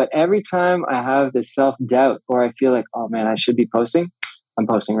 But every time I have this self-doubt or I feel like, oh man, I should be posting, I'm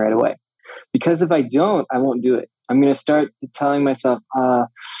posting right away. Because if I don't, I won't do it. I'm going to start telling myself,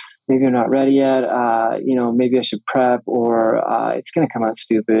 maybe I'm not ready yet. Maybe I should prep, or it's going to come out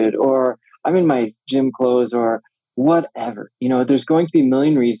stupid, or I'm in my gym clothes, or whatever. There's going to be a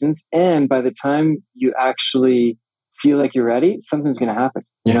million reasons. And by the time you actually feel like you're ready, something's going to happen.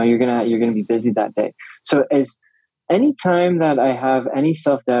 You're going to be busy that day. So any time that I have any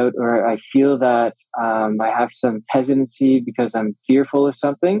self-doubt or I feel that I have some hesitancy because I'm fearful of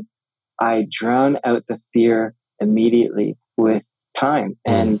something, I drown out the fear immediately with time.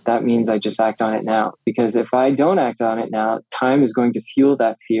 And that means I just act on it now. Because if I don't act on it now, time is going to fuel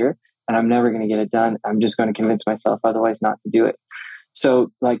that fear. And I'm never going to get it done. I'm just going to convince myself otherwise not to do it.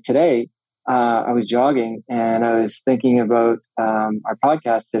 So like today, I was jogging and I was thinking about our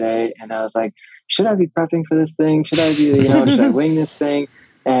podcast today. And I was like, should I be prepping for this thing? Should I be, should I wing this thing?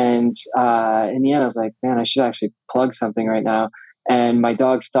 And in the end, I was like, man, I should actually plug something right now. And my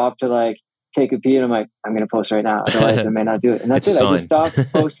dog stopped to take a pee. And I'm like, I'm going to post right now. Otherwise I may not do it. And that's it. I just stopped,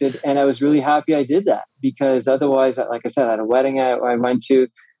 posted. And I was really happy I did that, because otherwise, like I said, I had a wedding I went to,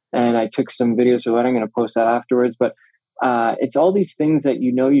 and I took some videos for what I'm going to post that afterwards. But it's all these things that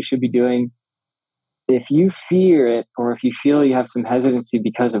you should be doing. If you fear it, or if you feel you have some hesitancy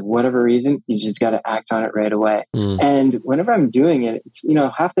because of whatever reason, you just got to act on it right away. And whenever I'm doing it, it's,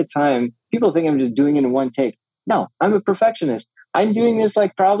 half the time people think I'm just doing it in one take. No, I'm a perfectionist. I'm doing this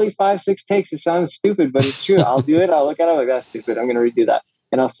probably 5-6 takes. It sounds stupid, but it's true. I'll do it. I'll look at it like, that's stupid. I'm going to redo that.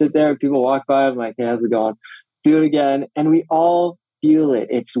 And I'll sit there and people walk by. I'm like, hey, how's it going? Do it again. And we all feel it.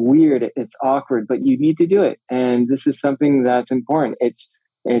 It's weird. It's awkward, but you need to do it. And this is something that's important. It's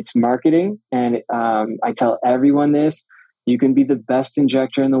marketing. And I tell everyone this: you can be the best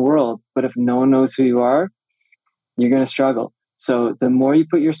injector in the world, but if no one knows who you are, you're going to struggle. So the more you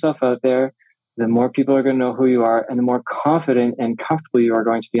put yourself out there, the more people are going to know who you are, and the more confident and comfortable you are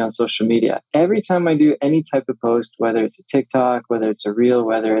going to be on social media. Every time I do any type of post, whether it's a TikTok, whether it's a reel,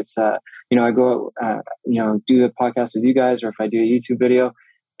 whether it's I go, do a podcast with you guys, or if I do a YouTube video,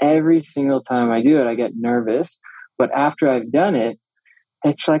 every single time I do it, I get nervous. But after I've done it,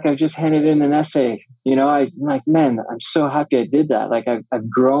 it's like I've just handed in an essay. I'm like, man, I'm so happy I did that. Like I've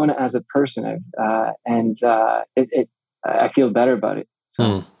grown as a person, I feel better about it.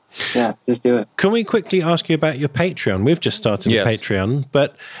 So. Yeah, just do it. Can we quickly ask you about your Patreon? We've just started a Patreon,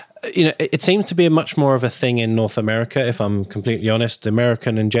 but it seems to be much more of a thing in North America, if I'm completely honest.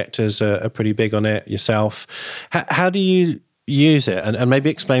 American injectors are pretty big on it. Yourself, how do you use it? And maybe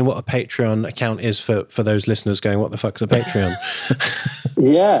explain what a Patreon account is for those listeners going, what the fuck's a Patreon?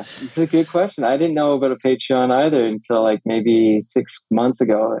 Yeah, it's a good question. I didn't know about a Patreon either until like maybe 6 months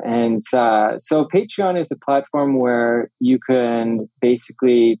ago. And so Patreon is a platform where you can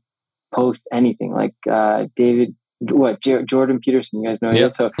basically post anything. Like Jordan Peterson, you guys know him?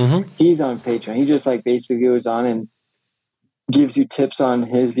 So he's on Patreon. He just like basically goes on and gives you tips on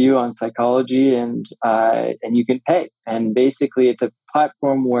his view on psychology, and you can pay. And basically it's a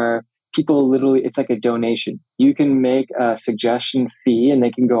platform where people literally, it's like a donation. You can make a suggestion fee and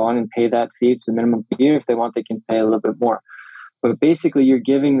they can go on and pay that fee. It's a minimum fee. If they want, they can pay a little bit more. But basically you're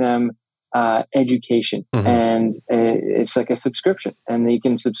giving them education, and it's like a subscription, and you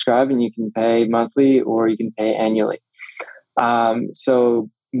can subscribe and you can pay monthly or you can pay annually. So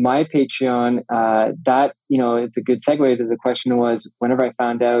my Patreon, it's a good segue to the question was, whenever I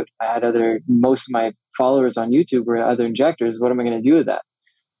found out I had most of my followers on YouTube were other injectors, what am I going to do with that?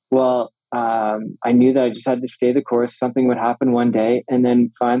 Well, I knew that I just had to stay the course. Something would happen one day. And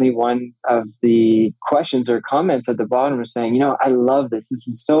then finally, one of the questions or comments at the bottom was saying, I love this. This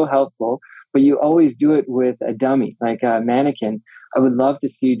is so helpful, but you always do it with a dummy, like a mannequin. I would love to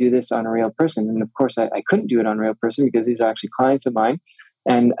see you do this on a real person. And of course, I couldn't do it on a real person because these are actually clients of mine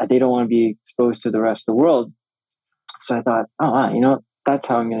and they don't want to be exposed to the rest of the world. So I thought, that's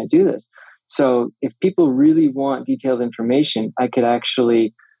how I'm going to do this. So if people really want detailed information, I could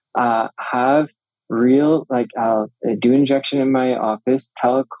actually have real, I'll do injection in my office,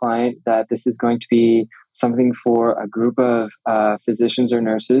 tell a client that this is going to be something for a group of physicians or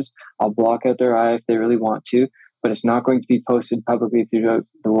nurses. I'll block out their eye if they really want to, but it's not going to be posted publicly through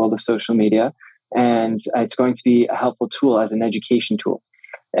the world of social media. And it's going to be a helpful tool as an education tool.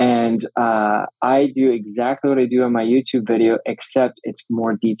 And I do exactly what I do on my YouTube video, except it's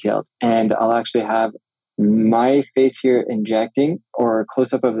more detailed. And I'll actually have my face here injecting, or a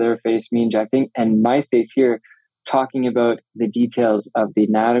close-up of their face, me injecting, and my face here talking about the details of the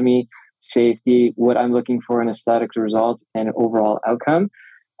anatomy, safety, what I'm looking for in aesthetic result and overall outcome,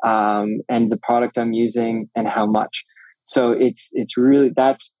 and the product I'm using and how much. So it's really,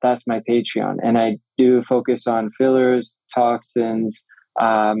 that's my Patreon. And I do focus on fillers, toxins,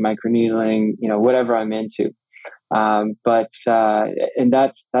 microneedling, whatever I'm into. And that's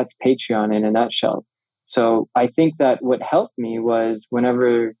Patreon in a nutshell. So I think that what helped me was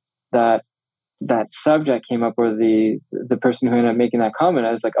whenever that subject came up, or the person who ended up making that comment,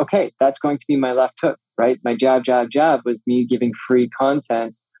 I was like, okay, that's going to be my left hook, right? My jab was me giving free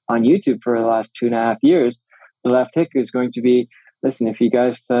content on YouTube for the last 2.5 years. The left hook is going to be, listen, if you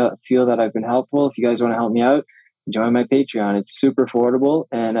guys feel that I've been helpful, if you guys want to help me out, join my Patreon. It's super affordable.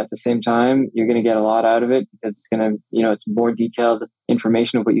 And at the same time, you're going to get a lot out of it because it's going to, it's more detailed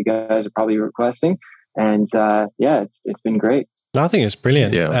information of what you guys are probably requesting. And it's been great. I think it's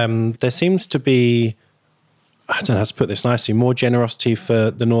brilliant. Yeah. There seems to be, I don't know how to put this nicely, more generosity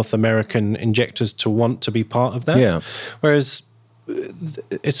for the North American injectors to want to be part of that. Yeah. Whereas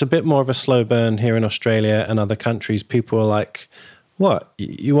it's a bit more of a slow burn here in Australia and other countries. People are like, what?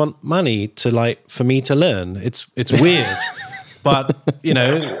 You want money for me to learn? It's weird. But,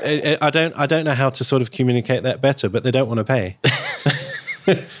 I don't know how to sort of communicate that better, but they don't want to pay.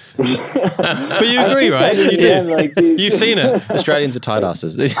 But you agree, right? You do. You've seen it. Australians are tight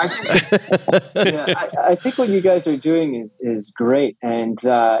asses. I think what you guys are doing is great, and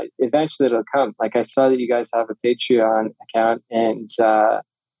eventually it'll come. Like, I saw that you guys have a Patreon account, and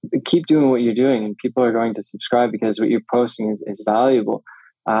keep doing what you're doing, and people are going to subscribe because what you're posting is valuable.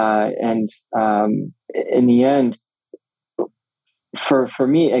 And in the end, for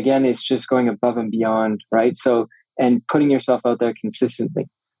me, again, it's just going above and beyond, right? So, and putting yourself out there consistently.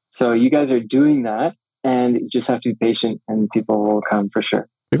 So you guys are doing that. and you just have to be patient, and people will come for sure.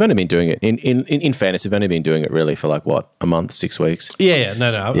 We've only been doing it, in fairness, we've only been doing it really for like, what, a month, 6 weeks? Yeah.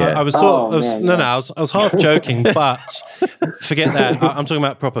 No. I was I was half joking, but forget that. I'm talking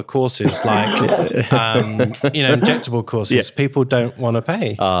about proper courses, like, injectable courses. Yeah. People don't want to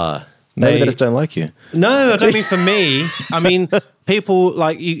pay. Maybe they just don't like you. No, I don't mean for me. I mean, people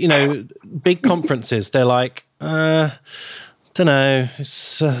like, big conferences, they're like, don't know,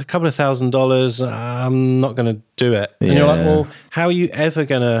 it's a couple of $1,000. I'm not going to do it. And you're like, well, how are you ever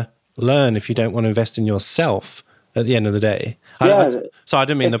going to learn if you don't want to invest in yourself at the end of the day? So I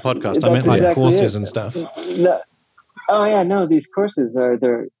didn't mean the podcast. I meant like exactly courses and stuff. No, these courses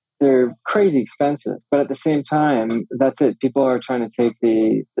they're crazy expensive, but at the same time, that's it. People are trying to take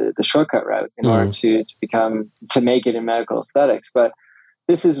the shortcut route in order to make it in medical aesthetics. But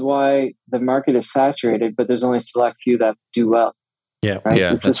this is why the market is saturated, but there's only a select few that do well. Yeah, right?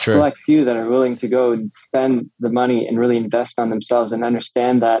 Yeah, it's that's a true. select few that are willing to go and spend the money and really invest on themselves and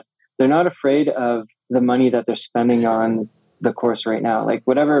understand that they're not afraid of the money that they're spending on the course right now. Like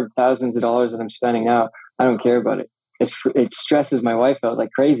whatever thousands of dollars that I'm spending now, I don't care about it. It stresses my wife out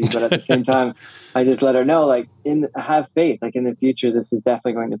like crazy, but at the same time, I just let her know, like, have faith. Like in the future, this is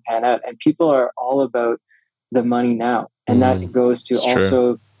definitely going to pan out. And people are all about the money now, and that goes to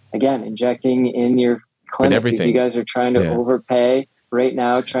also again injecting in your clinic. If you guys are trying to overpay right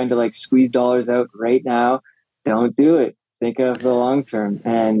now, trying to like squeeze dollars out right now, don't do it. Think of the long term,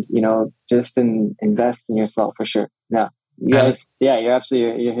 and just invest in yourself for sure. No. You guys, you're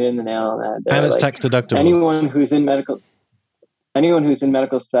absolutely you're hitting the nail on that. And it's tax deductible. Anyone who's in medical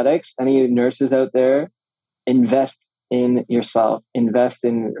aesthetics, any nurses out there, invest in yourself. Invest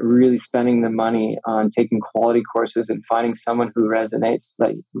in really spending the money on taking quality courses and finding someone who resonates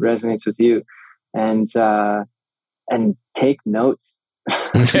with you, and take notes.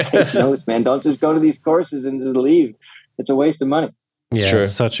 Take notes, man. Don't just go to these courses and just leave. It's a waste of money. Yeah,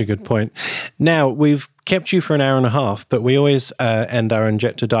 that's such a good point. Now, we've kept you for an hour and a half, but we always end our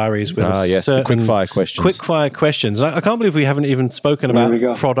Injector Diaries with the quick-fire questions. Quick-fire questions. I can't believe we haven't even spoken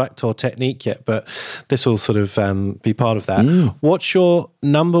about product or technique yet, but this will sort of be part of that. What's your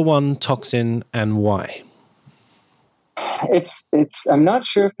number one toxin and why? I'm not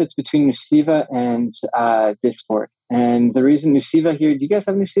sure if it's between Nuceiva and Dysport. And the reason Nuceiva here, do you guys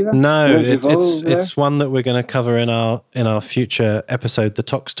have Nuceiva? No, it's one that we're going to cover in our future episode, the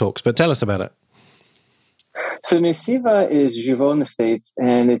Tox Talks. But tell us about it. So Nuceiva is Jeuveau in the States,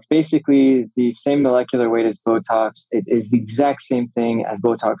 and it's basically the same molecular weight as Botox. It is the exact same thing as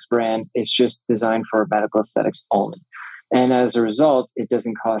Botox brand. It's just designed for medical aesthetics only. And as a result, it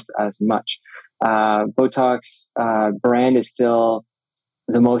doesn't cost as much. Botox brand is still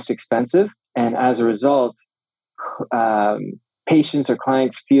the most expensive. And as a result, patients or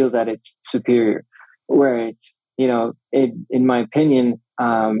clients feel that it's superior, where it's, in my opinion,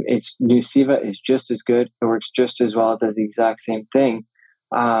 it's Nuceiva is just as good. It works just as well. It does the exact same thing.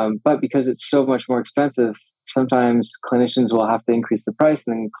 But because it's so much more expensive, sometimes clinicians will have to increase the price,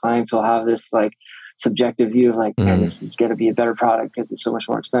 and then clients will have this like subjective view of like, man, this is going to be a better product because it's so much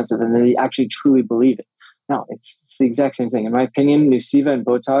more expensive. And then they actually truly believe it. No, it's the exact same thing. In my opinion, Nuceiva and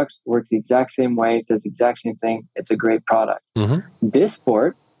Botox work the exact same way, does the exact same thing. It's a great product.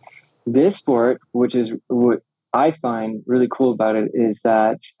 Dysport, which is what I find really cool about it, is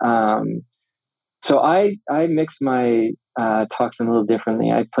that so I mix my toxin a little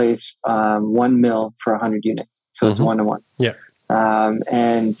differently. I place 1 mil for 100 units. So it's 1-to-1. Yeah.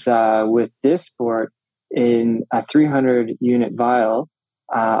 And with Dysport, in a 300 unit vial,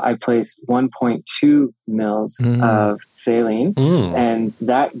 I place 1.2 mils of saline, and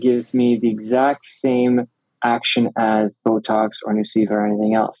that gives me the exact same action as Botox or Nuceiva or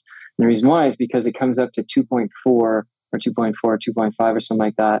anything else. And the reason why is because it comes up to 2.4 or 2.4, 2.5 or something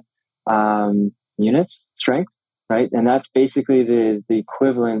like that units strength, right? And that's basically the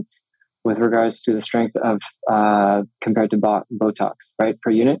equivalence with regards to the strength of compared to Botox, right, per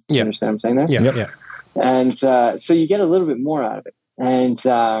unit. Yeah. You understand what I'm saying there? Yeah. And so you get a little bit more out of it. And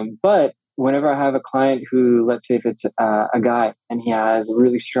but whenever I have a client who, let's say if it's a guy and he has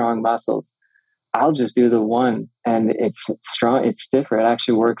really strong muscles, I'll just do the one, and it's strong. It's stiffer. It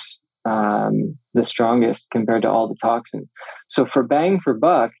actually works the strongest compared to all the toxin. So for bang for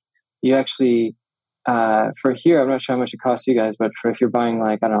buck, you actually for here, I'm not sure how much it costs you guys, but if you're buying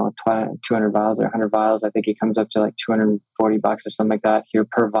like, I don't know, 200 vials or 100 vials, I think it comes up to like $240 or something like that here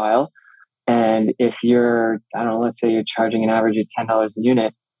per vial. And if you're, I don't know, let's say you're charging an average of $10 a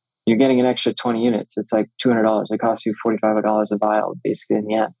unit, you're getting an extra 20 units. It's like $200. It costs you $45 a vial, basically, in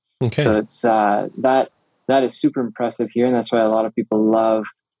the end. Okay. So it's that is super impressive here, and that's why a lot of people love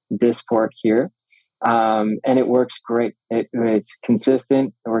Dysport here. and it works great. It's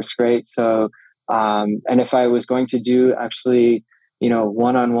consistent. It works great. So, and if I was going to do actually,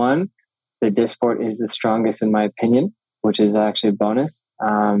 one-on-one, the Dysport is the strongest in my opinion, which is actually a bonus.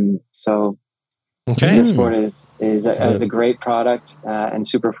 So Dysport is a great product and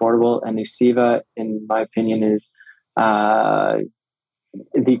super affordable. And Nuceiva, in my opinion, is the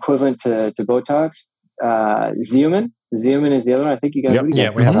equivalent to Botox. Xeomin is the other one. I think you guys.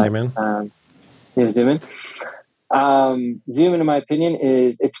 Yep. We have Xeomin. Xeomin. Xeomin, in my opinion,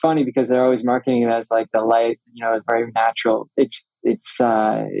 it's funny because they're always marketing it as like the light, it's very natural.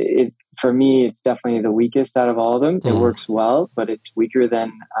 For me, it's definitely the weakest out of all of them. It works well, but it's weaker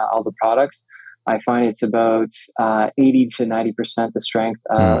than all the products. I find it's about 80 to 90% the strength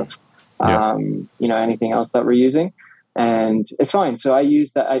of anything else that we're using. And it's fine. So I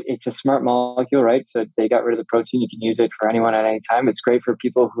use that. It's a smart molecule, right? So they got rid of the protein. You can use it for anyone at any time. It's great for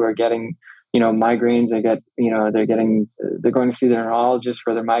people who are getting, migraines. They're going to see their neurologist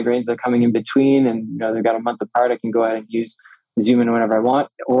for their migraines. They're coming in between and, they've got a month apart. I can go ahead and use Xeomin whenever I want.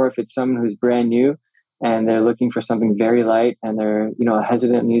 Or if it's someone who's brand new and they're looking for something very light and they're,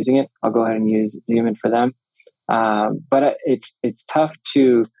 hesitant in using it, I'll go ahead and use Xeomin for them. But it's tough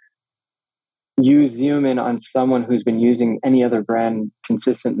to use Xeomin on someone who's been using any other brand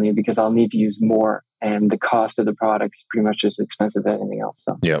consistently because I'll need to use more, and the cost of the product is pretty much as expensive as anything else.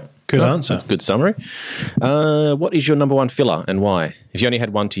 So. Yeah, good answer. That's good summary. What is your number one filler and why? If you only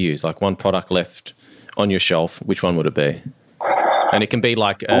had one to use, like one product left on your shelf, which one would it be? And it can be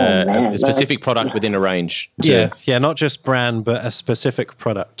like a specific product within a range. Yeah, not just brand, but a specific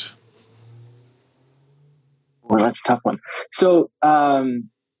product. Well, that's a tough one. So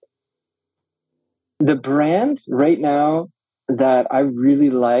the brand right now that I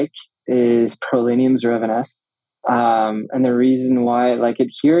really like is Prolinium's Revan S. And the reason why I like it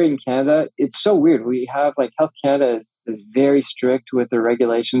here in Canada, it's so weird. We have Health Canada is very strict with their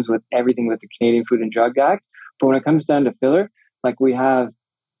regulations with everything with the Canadian Food and Drug Act. But when it comes down to filler, we have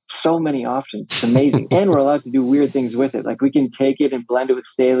so many options. It's amazing. And we're allowed to do weird things with it. We can take it and blend it with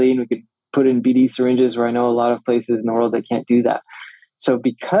saline. We can put in BD syringes where I know a lot of places in the world that can't do that. So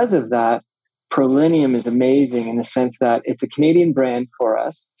because of that, Prolinium is amazing in the sense that it's a Canadian brand for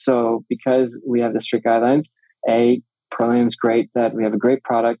us. So because we have the strict guidelines, Prolinium's great that we have a great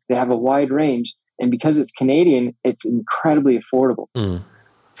product. They have a wide range. And because it's Canadian, it's incredibly affordable.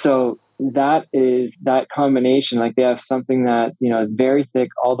 So that is that combination. They have something that, is very thick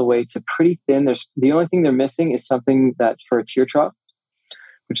all the way to pretty thin. The only thing they're missing is something that's for a tear trough,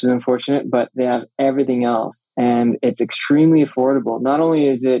 which is unfortunate, but they have everything else. And it's extremely affordable. Not only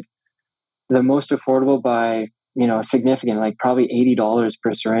is it the most affordable by, significant, probably $80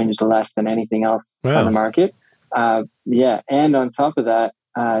 per syringe, less than anything else on the market. And on top of that,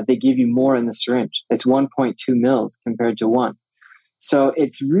 they give you more in the syringe. It's 1.2 mils compared to 1. So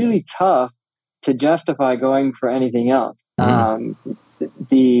it's really tough to justify going for anything else.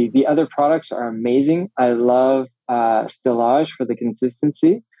 The other products are amazing. I love Stillage for the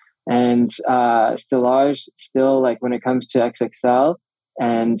consistency, and Stillage still when it comes to XXL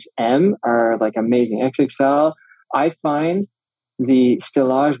and M are amazing. XXL, I find the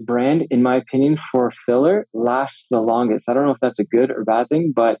Stillage brand, in my opinion, for filler lasts the longest. I don't know if that's a good or bad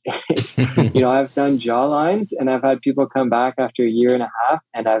thing, but it's, I've done jaw lines and I've had people come back after a year and a half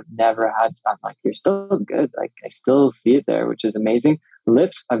and I've never had, I'm like, you're still good. I still see it there, which is amazing.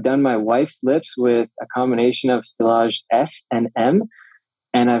 Lips, I've done my wife's lips with a combination of Stillage S and M.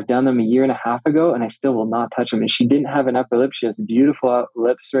 And I've done them a year and a half ago and I still will not touch them. And she didn't have an upper lip. She has beautiful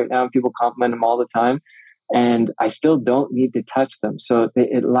lips right now. People compliment them all the time. And I still don't need to touch them. So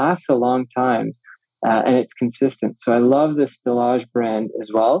it lasts a long time and it's consistent. So I love the Stillage brand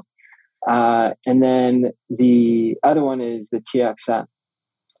as well. And then the other one is the TXN.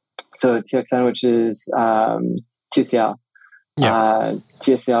 So TXN, which is TCL.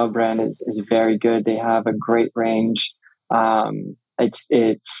 TCL brand is very good. They have a great range. But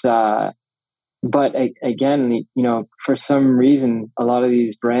again, for some reason, a lot of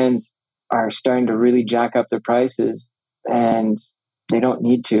these brands are starting to really jack up their prices and they don't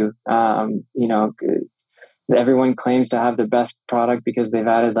need to. Everyone claims to have the best product because they've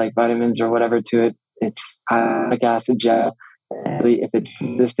added vitamins or whatever to it. It's hyaluronic acid gel. If it's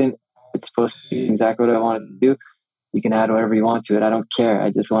consistent, it's supposed to do exactly what I want it to do. You can add whatever you want to it. I don't care.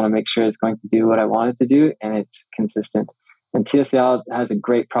 I just want to make sure it's going to do what I want it to do and it's consistent. And TCL has a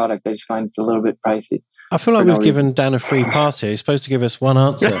great product. I just find it's a little bit pricey. I feel like we've given Dan a free pass here. He's supposed to give us one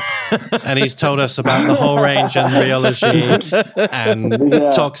answer. And he's told us about the whole range and rheology and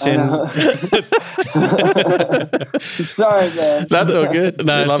toxin. Sorry, man. That's all good.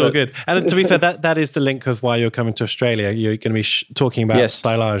 No, it's all good. And to be fair, that is the link of why you're coming to Australia. You're going to be talking about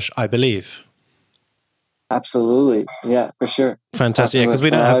stylage, I believe. Absolutely. Yeah, for sure. Fantastic. Yeah, because we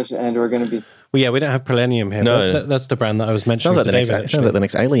don't have... And we're going to be... Well, yeah, we don't have Prelenium here. No. That's the brand that I was mentioning. Sounds like the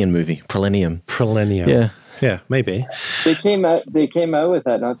next Alien movie, Prelenium. Yeah, maybe. They came out with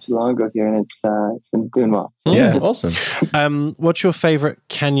that not too long ago here, and it's been doing well. Yeah, awesome. What's your favorite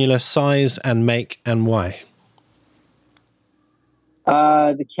cannula size and make, and why?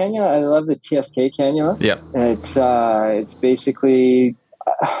 The cannula, I love the TSK cannula. Yeah. It's basically...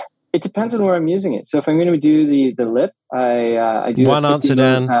 it depends on where I'm using it. So if I'm going to do the lip, I do one answer,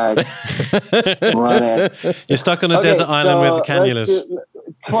 Dan. You're stuck on a desert island with cannulas.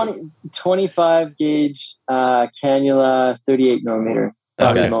 25 gauge cannula, 38 millimeter.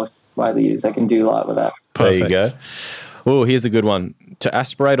 Probably the most widely used. I can do a lot with that. Perfect. There you go. Oh, here's a good one. To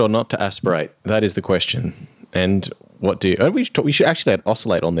aspirate or not to aspirate? That is the question. And what do you... Oh, we should actually add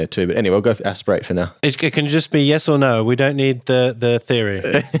oscillate on there too. But anyway, we'll go for aspirate for now. It can just be yes or no. We don't need the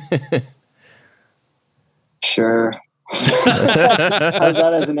theory. Sure. How's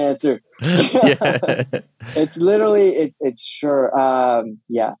that as an answer? It's literally, it's sure.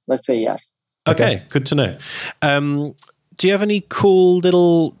 Yeah, let's say yes. Okay, good to know. Do you have any cool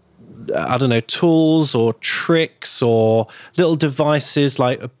little... I don't know, tools or tricks or little devices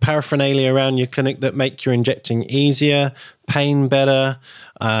like paraphernalia around your clinic that make your injecting easier, pain better,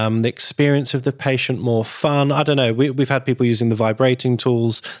 the experience of the patient more fun? I don't know. We've had people using the vibrating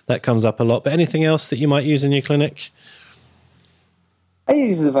tools. That comes up a lot. But anything else that you might use in your clinic? I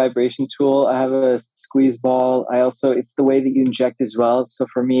use the vibration tool. I have a squeeze ball. It's the way that you inject as well. So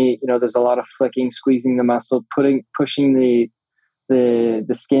for me, there's a lot of flicking, squeezing the muscle, pushing the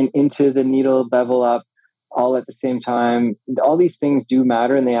skin into the needle, bevel up, all at the same time. All these things do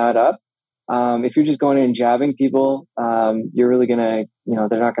matter and they add up. If you're just going in and jabbing people, you're really going to,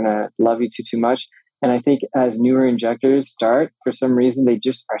 they're not going to love you too much. And I think as newer injectors start, for some reason, they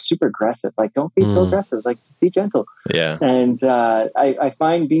just are super aggressive. Like, don't be so aggressive. Like, be gentle. Yeah. And I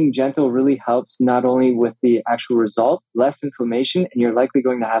find being gentle really helps not only with the actual result, less inflammation, and you're likely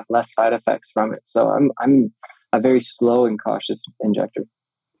going to have less side effects from it. So I'm a very slow and cautious injector.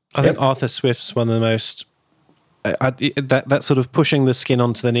 I think Arthur Swift's one of the most that sort of pushing the skin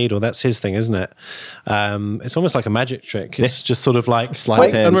onto the needle. That's his thing, isn't it? It's almost like a magic trick. It's just sort of like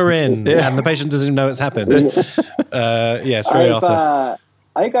wait, and we're in, and the patient doesn't even know it's happened. It's very Arthur.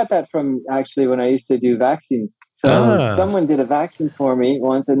 I got that from actually when I used to do vaccines. So someone did a vaccine for me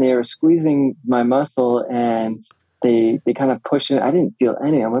once, and they were squeezing my muscle and. They kind of pushed it. I didn't feel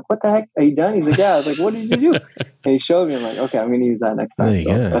any. I'm like, what the heck? Are you done? He's like, yeah. I was like, what did you do? And he showed me. I'm like, okay, I'm going to use that next time. There you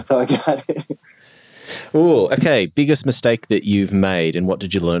go. That's how I got it. Oh, okay. Biggest mistake that you've made and what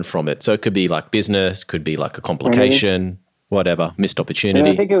did you learn from it? So it could be like business, could be like a complication, whatever, missed opportunity. And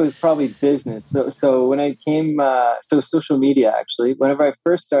I think it was probably business. So when I came, social media actually, whenever I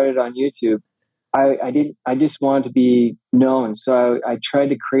first started on YouTube, I just wanted to be known. So I tried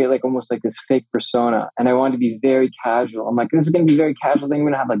to create like almost like this fake persona, and I wanted to be very casual. I'm like, this is going to be a very casual thing. I'm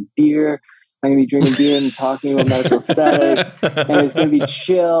going to have like beer. I'm going to be drinking beer and talking about medical aesthetics, and it's going to be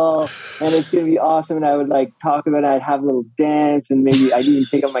chill, and it's going to be awesome. And I would like talk about it. I'd have a little dance, and maybe I'd even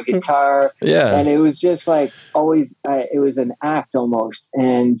take out my guitar. Yeah. And it was just like always, it was an act almost.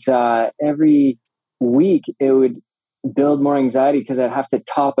 And every week it would build more anxiety because I'd have to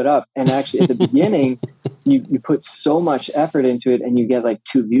top it up. And actually at the beginning, you put so much effort into it and you get like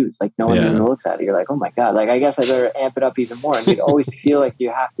 2 views, like no one even looks at it. You're like, oh my God, like I guess I better amp it up even more. And you'd always feel like you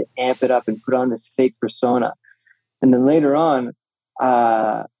have to amp it up and put on this fake persona. And then later on,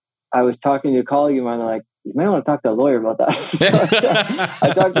 I was talking to a colleague of mine, like, you might want to talk to a lawyer about that. So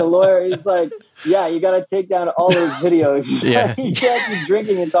I talked to a lawyer. He's like, yeah, you got to take down all those videos. You can't be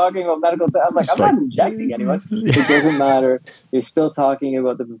drinking and talking about medical stuff. I'm like, I'm not injecting anyone. It doesn't matter. You're still talking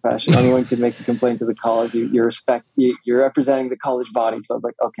about the profession. Anyone can make a complaint to the college. You're representing the college body. So I was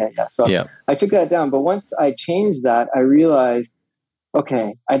like, okay, yeah. So I took that down. But once I changed that, I realized,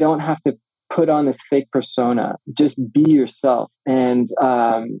 okay, I don't have to put on this fake persona. Just be yourself. And,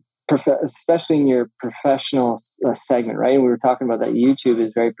 especially in your professional segment, right? And we were talking about that YouTube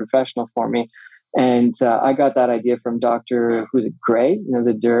is very professional for me. And I got that idea from Dr. Who's it, Gray?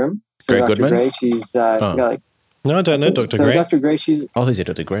 The derm. So Greg Dr. Goodman? Gray, she's got like... No, I don't know Dr. Gray. Dr. Gray, she's... Oh, who's it,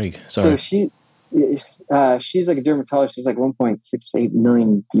 Dr. Greg? Sorry. So she's like a dermatologist. She's like 1.68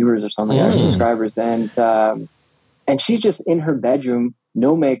 million viewers or something, subscribers. And she's just in her bedroom,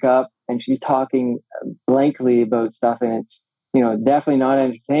 no makeup, and she's talking blankly about stuff, and it's, definitely not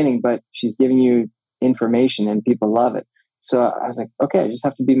entertaining, but she's giving you information and people love it. So I was like, okay, I just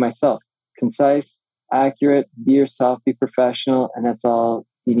have to be myself, concise, accurate, be yourself, be professional, and that's all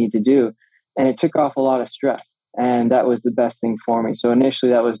you need to do. And it took off a lot of stress, and that was the best thing for me. So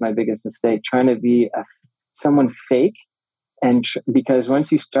initially, that was my biggest mistake, trying to be someone fake, and because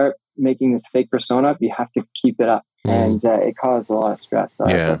once you start making this fake persona up, you have to keep it up, and it caused a lot of stress. So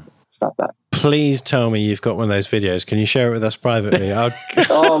I had to stop that. Please tell me you've got one of those videos. Can you share it with us privately? I'd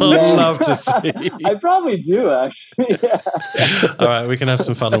love to see. I probably do, actually. Yeah. All right, we can have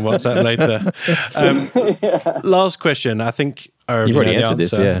some fun on WhatsApp later. Last question. I think you've already answered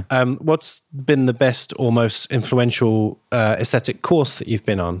this. Yeah. What's been the best or most influential aesthetic course that you've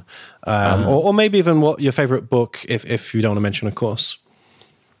been on, or maybe even what your favorite book, if you don't want to mention a course?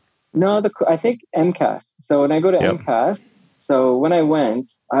 No, I think MCAS. So when I go to MCAS. So when I went,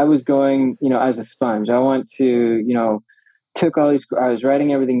 I was going, as a sponge. I went to, took all these, I was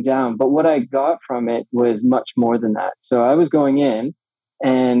writing everything down, but what I got from it was much more than that. So I was going in,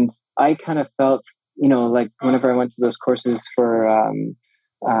 and I kind of felt, like whenever I went to those courses for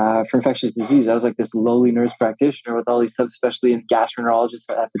infectious disease, I was like this lowly nurse practitioner with all these subspecialty and gastroenterologists,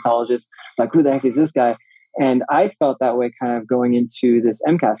 hepatologists, like, who the heck is this guy? And I felt that way kind of going into this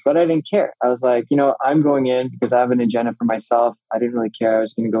MCAS, but I didn't care. I was like, I'm going in because I have an agenda for myself. I didn't really care. I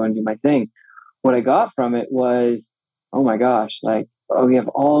was going to go and do my thing. What I got from it was, oh my gosh, we have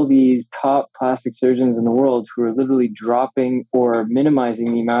all these top plastic surgeons in the world who are literally dropping or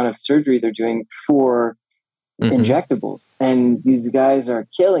minimizing the amount of surgery they're doing for injectables. And these guys are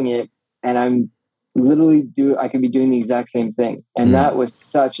killing it. And I'm literally I could be doing the exact same thing. And that was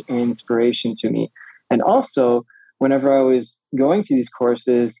such an inspiration to me. And also, whenever I was going to these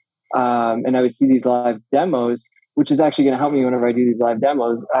courses and I would see these live demos, which is actually going to help me whenever I do these live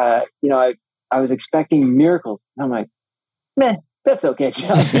demos, I was expecting miracles. And I'm like, man, that's okay,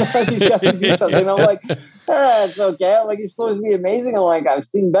 John. He's got to do something. And I'm like, it's okay. I'm like, he's supposed to be amazing. I'm like, I've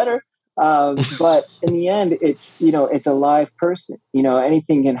seen better. But in the end, it's, it's a live person.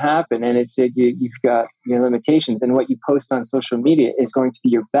 Anything can happen, and you've got your limitations. And what you post on social media is going to be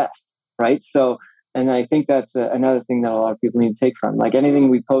your best, right? So, and I think that's another thing that a lot of people need to take from. Like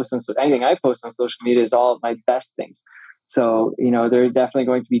anything I post on social media is all of my best things. So, there are definitely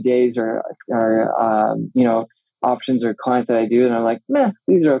going to be days or options or clients that I do, and I'm like,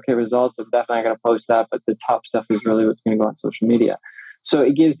 these are okay results. I'm definitely not going to post that, but the top stuff is really what's going to go on social media. So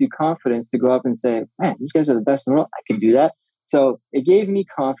it gives you confidence to go up and say, man, these guys are the best in the world. I can do that. So it gave me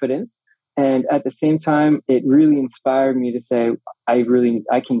confidence. And at the same time, it really inspired me to say, I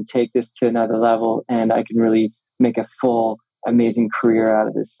can take this to another level, and I can really make a full, amazing career out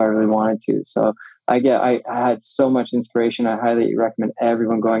of this if I really wanted to. So I had so much inspiration. I highly recommend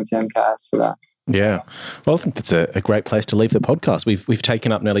everyone going to MCAS for that. Yeah. Well, I think that's a great place to leave the podcast. We've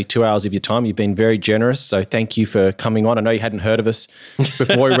taken up nearly 2 hours of your time. You've been very generous. So thank you for coming on. I know you hadn't heard of us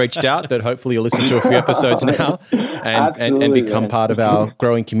before we reached out, but hopefully you'll listen to a few episodes now and become part of our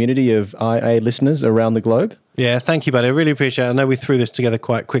growing community of IA listeners around the globe. Yeah, thank you, buddy. I really appreciate it. I know we threw this together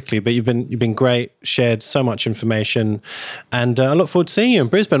quite quickly, but you've been great, shared so much information, and I look forward to seeing you in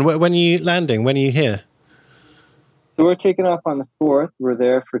Brisbane. When are you landing? When are you here? So we're taking off on the 4th. We're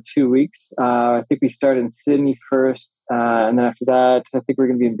there for 2 weeks. I think we start in Sydney first, and then after that, I think we're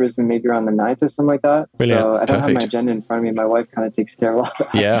going to be in Brisbane maybe around the 9th or something like that. Brilliant. So I don't have my agenda in front of me. My wife kind of takes care of all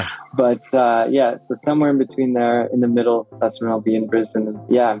that. Yeah. But so somewhere in between there, in the middle, that's when I'll be in Brisbane. And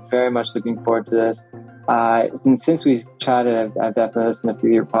yeah, I'm very much looking forward to this. And since we've chatted, I've definitely listened to a few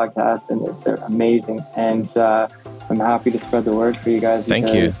of your podcasts, and they're amazing. And I'm happy to spread the word for you guys.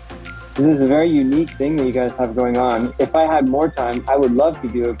 Thank you. This is a very unique thing that you guys have going on. If I had more time, I would love to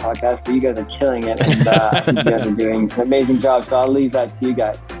do a podcast, but you guys are killing it, and I think you guys are doing an amazing job. So I'll leave that to you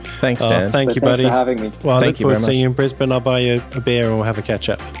guys. Thanks, Dan. Thank you, buddy. Thanks for having me. Well, I look forward to seeing you in Brisbane. I'll buy you a beer and we'll have a catch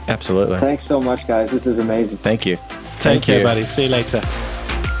up. Absolutely. Thanks so much, guys. This is amazing. Thank you. Take care, buddy. See you later.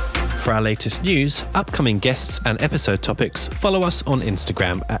 For our latest news, upcoming guests, and episode topics, follow us on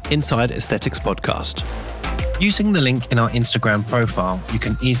Instagram at Inside Aesthetics Podcast. Using the link in our Instagram profile, you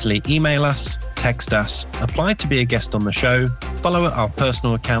can easily email us, text us, apply to be a guest on the show, follow our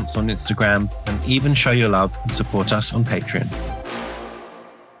personal accounts on Instagram, and even show your love and support us on Patreon.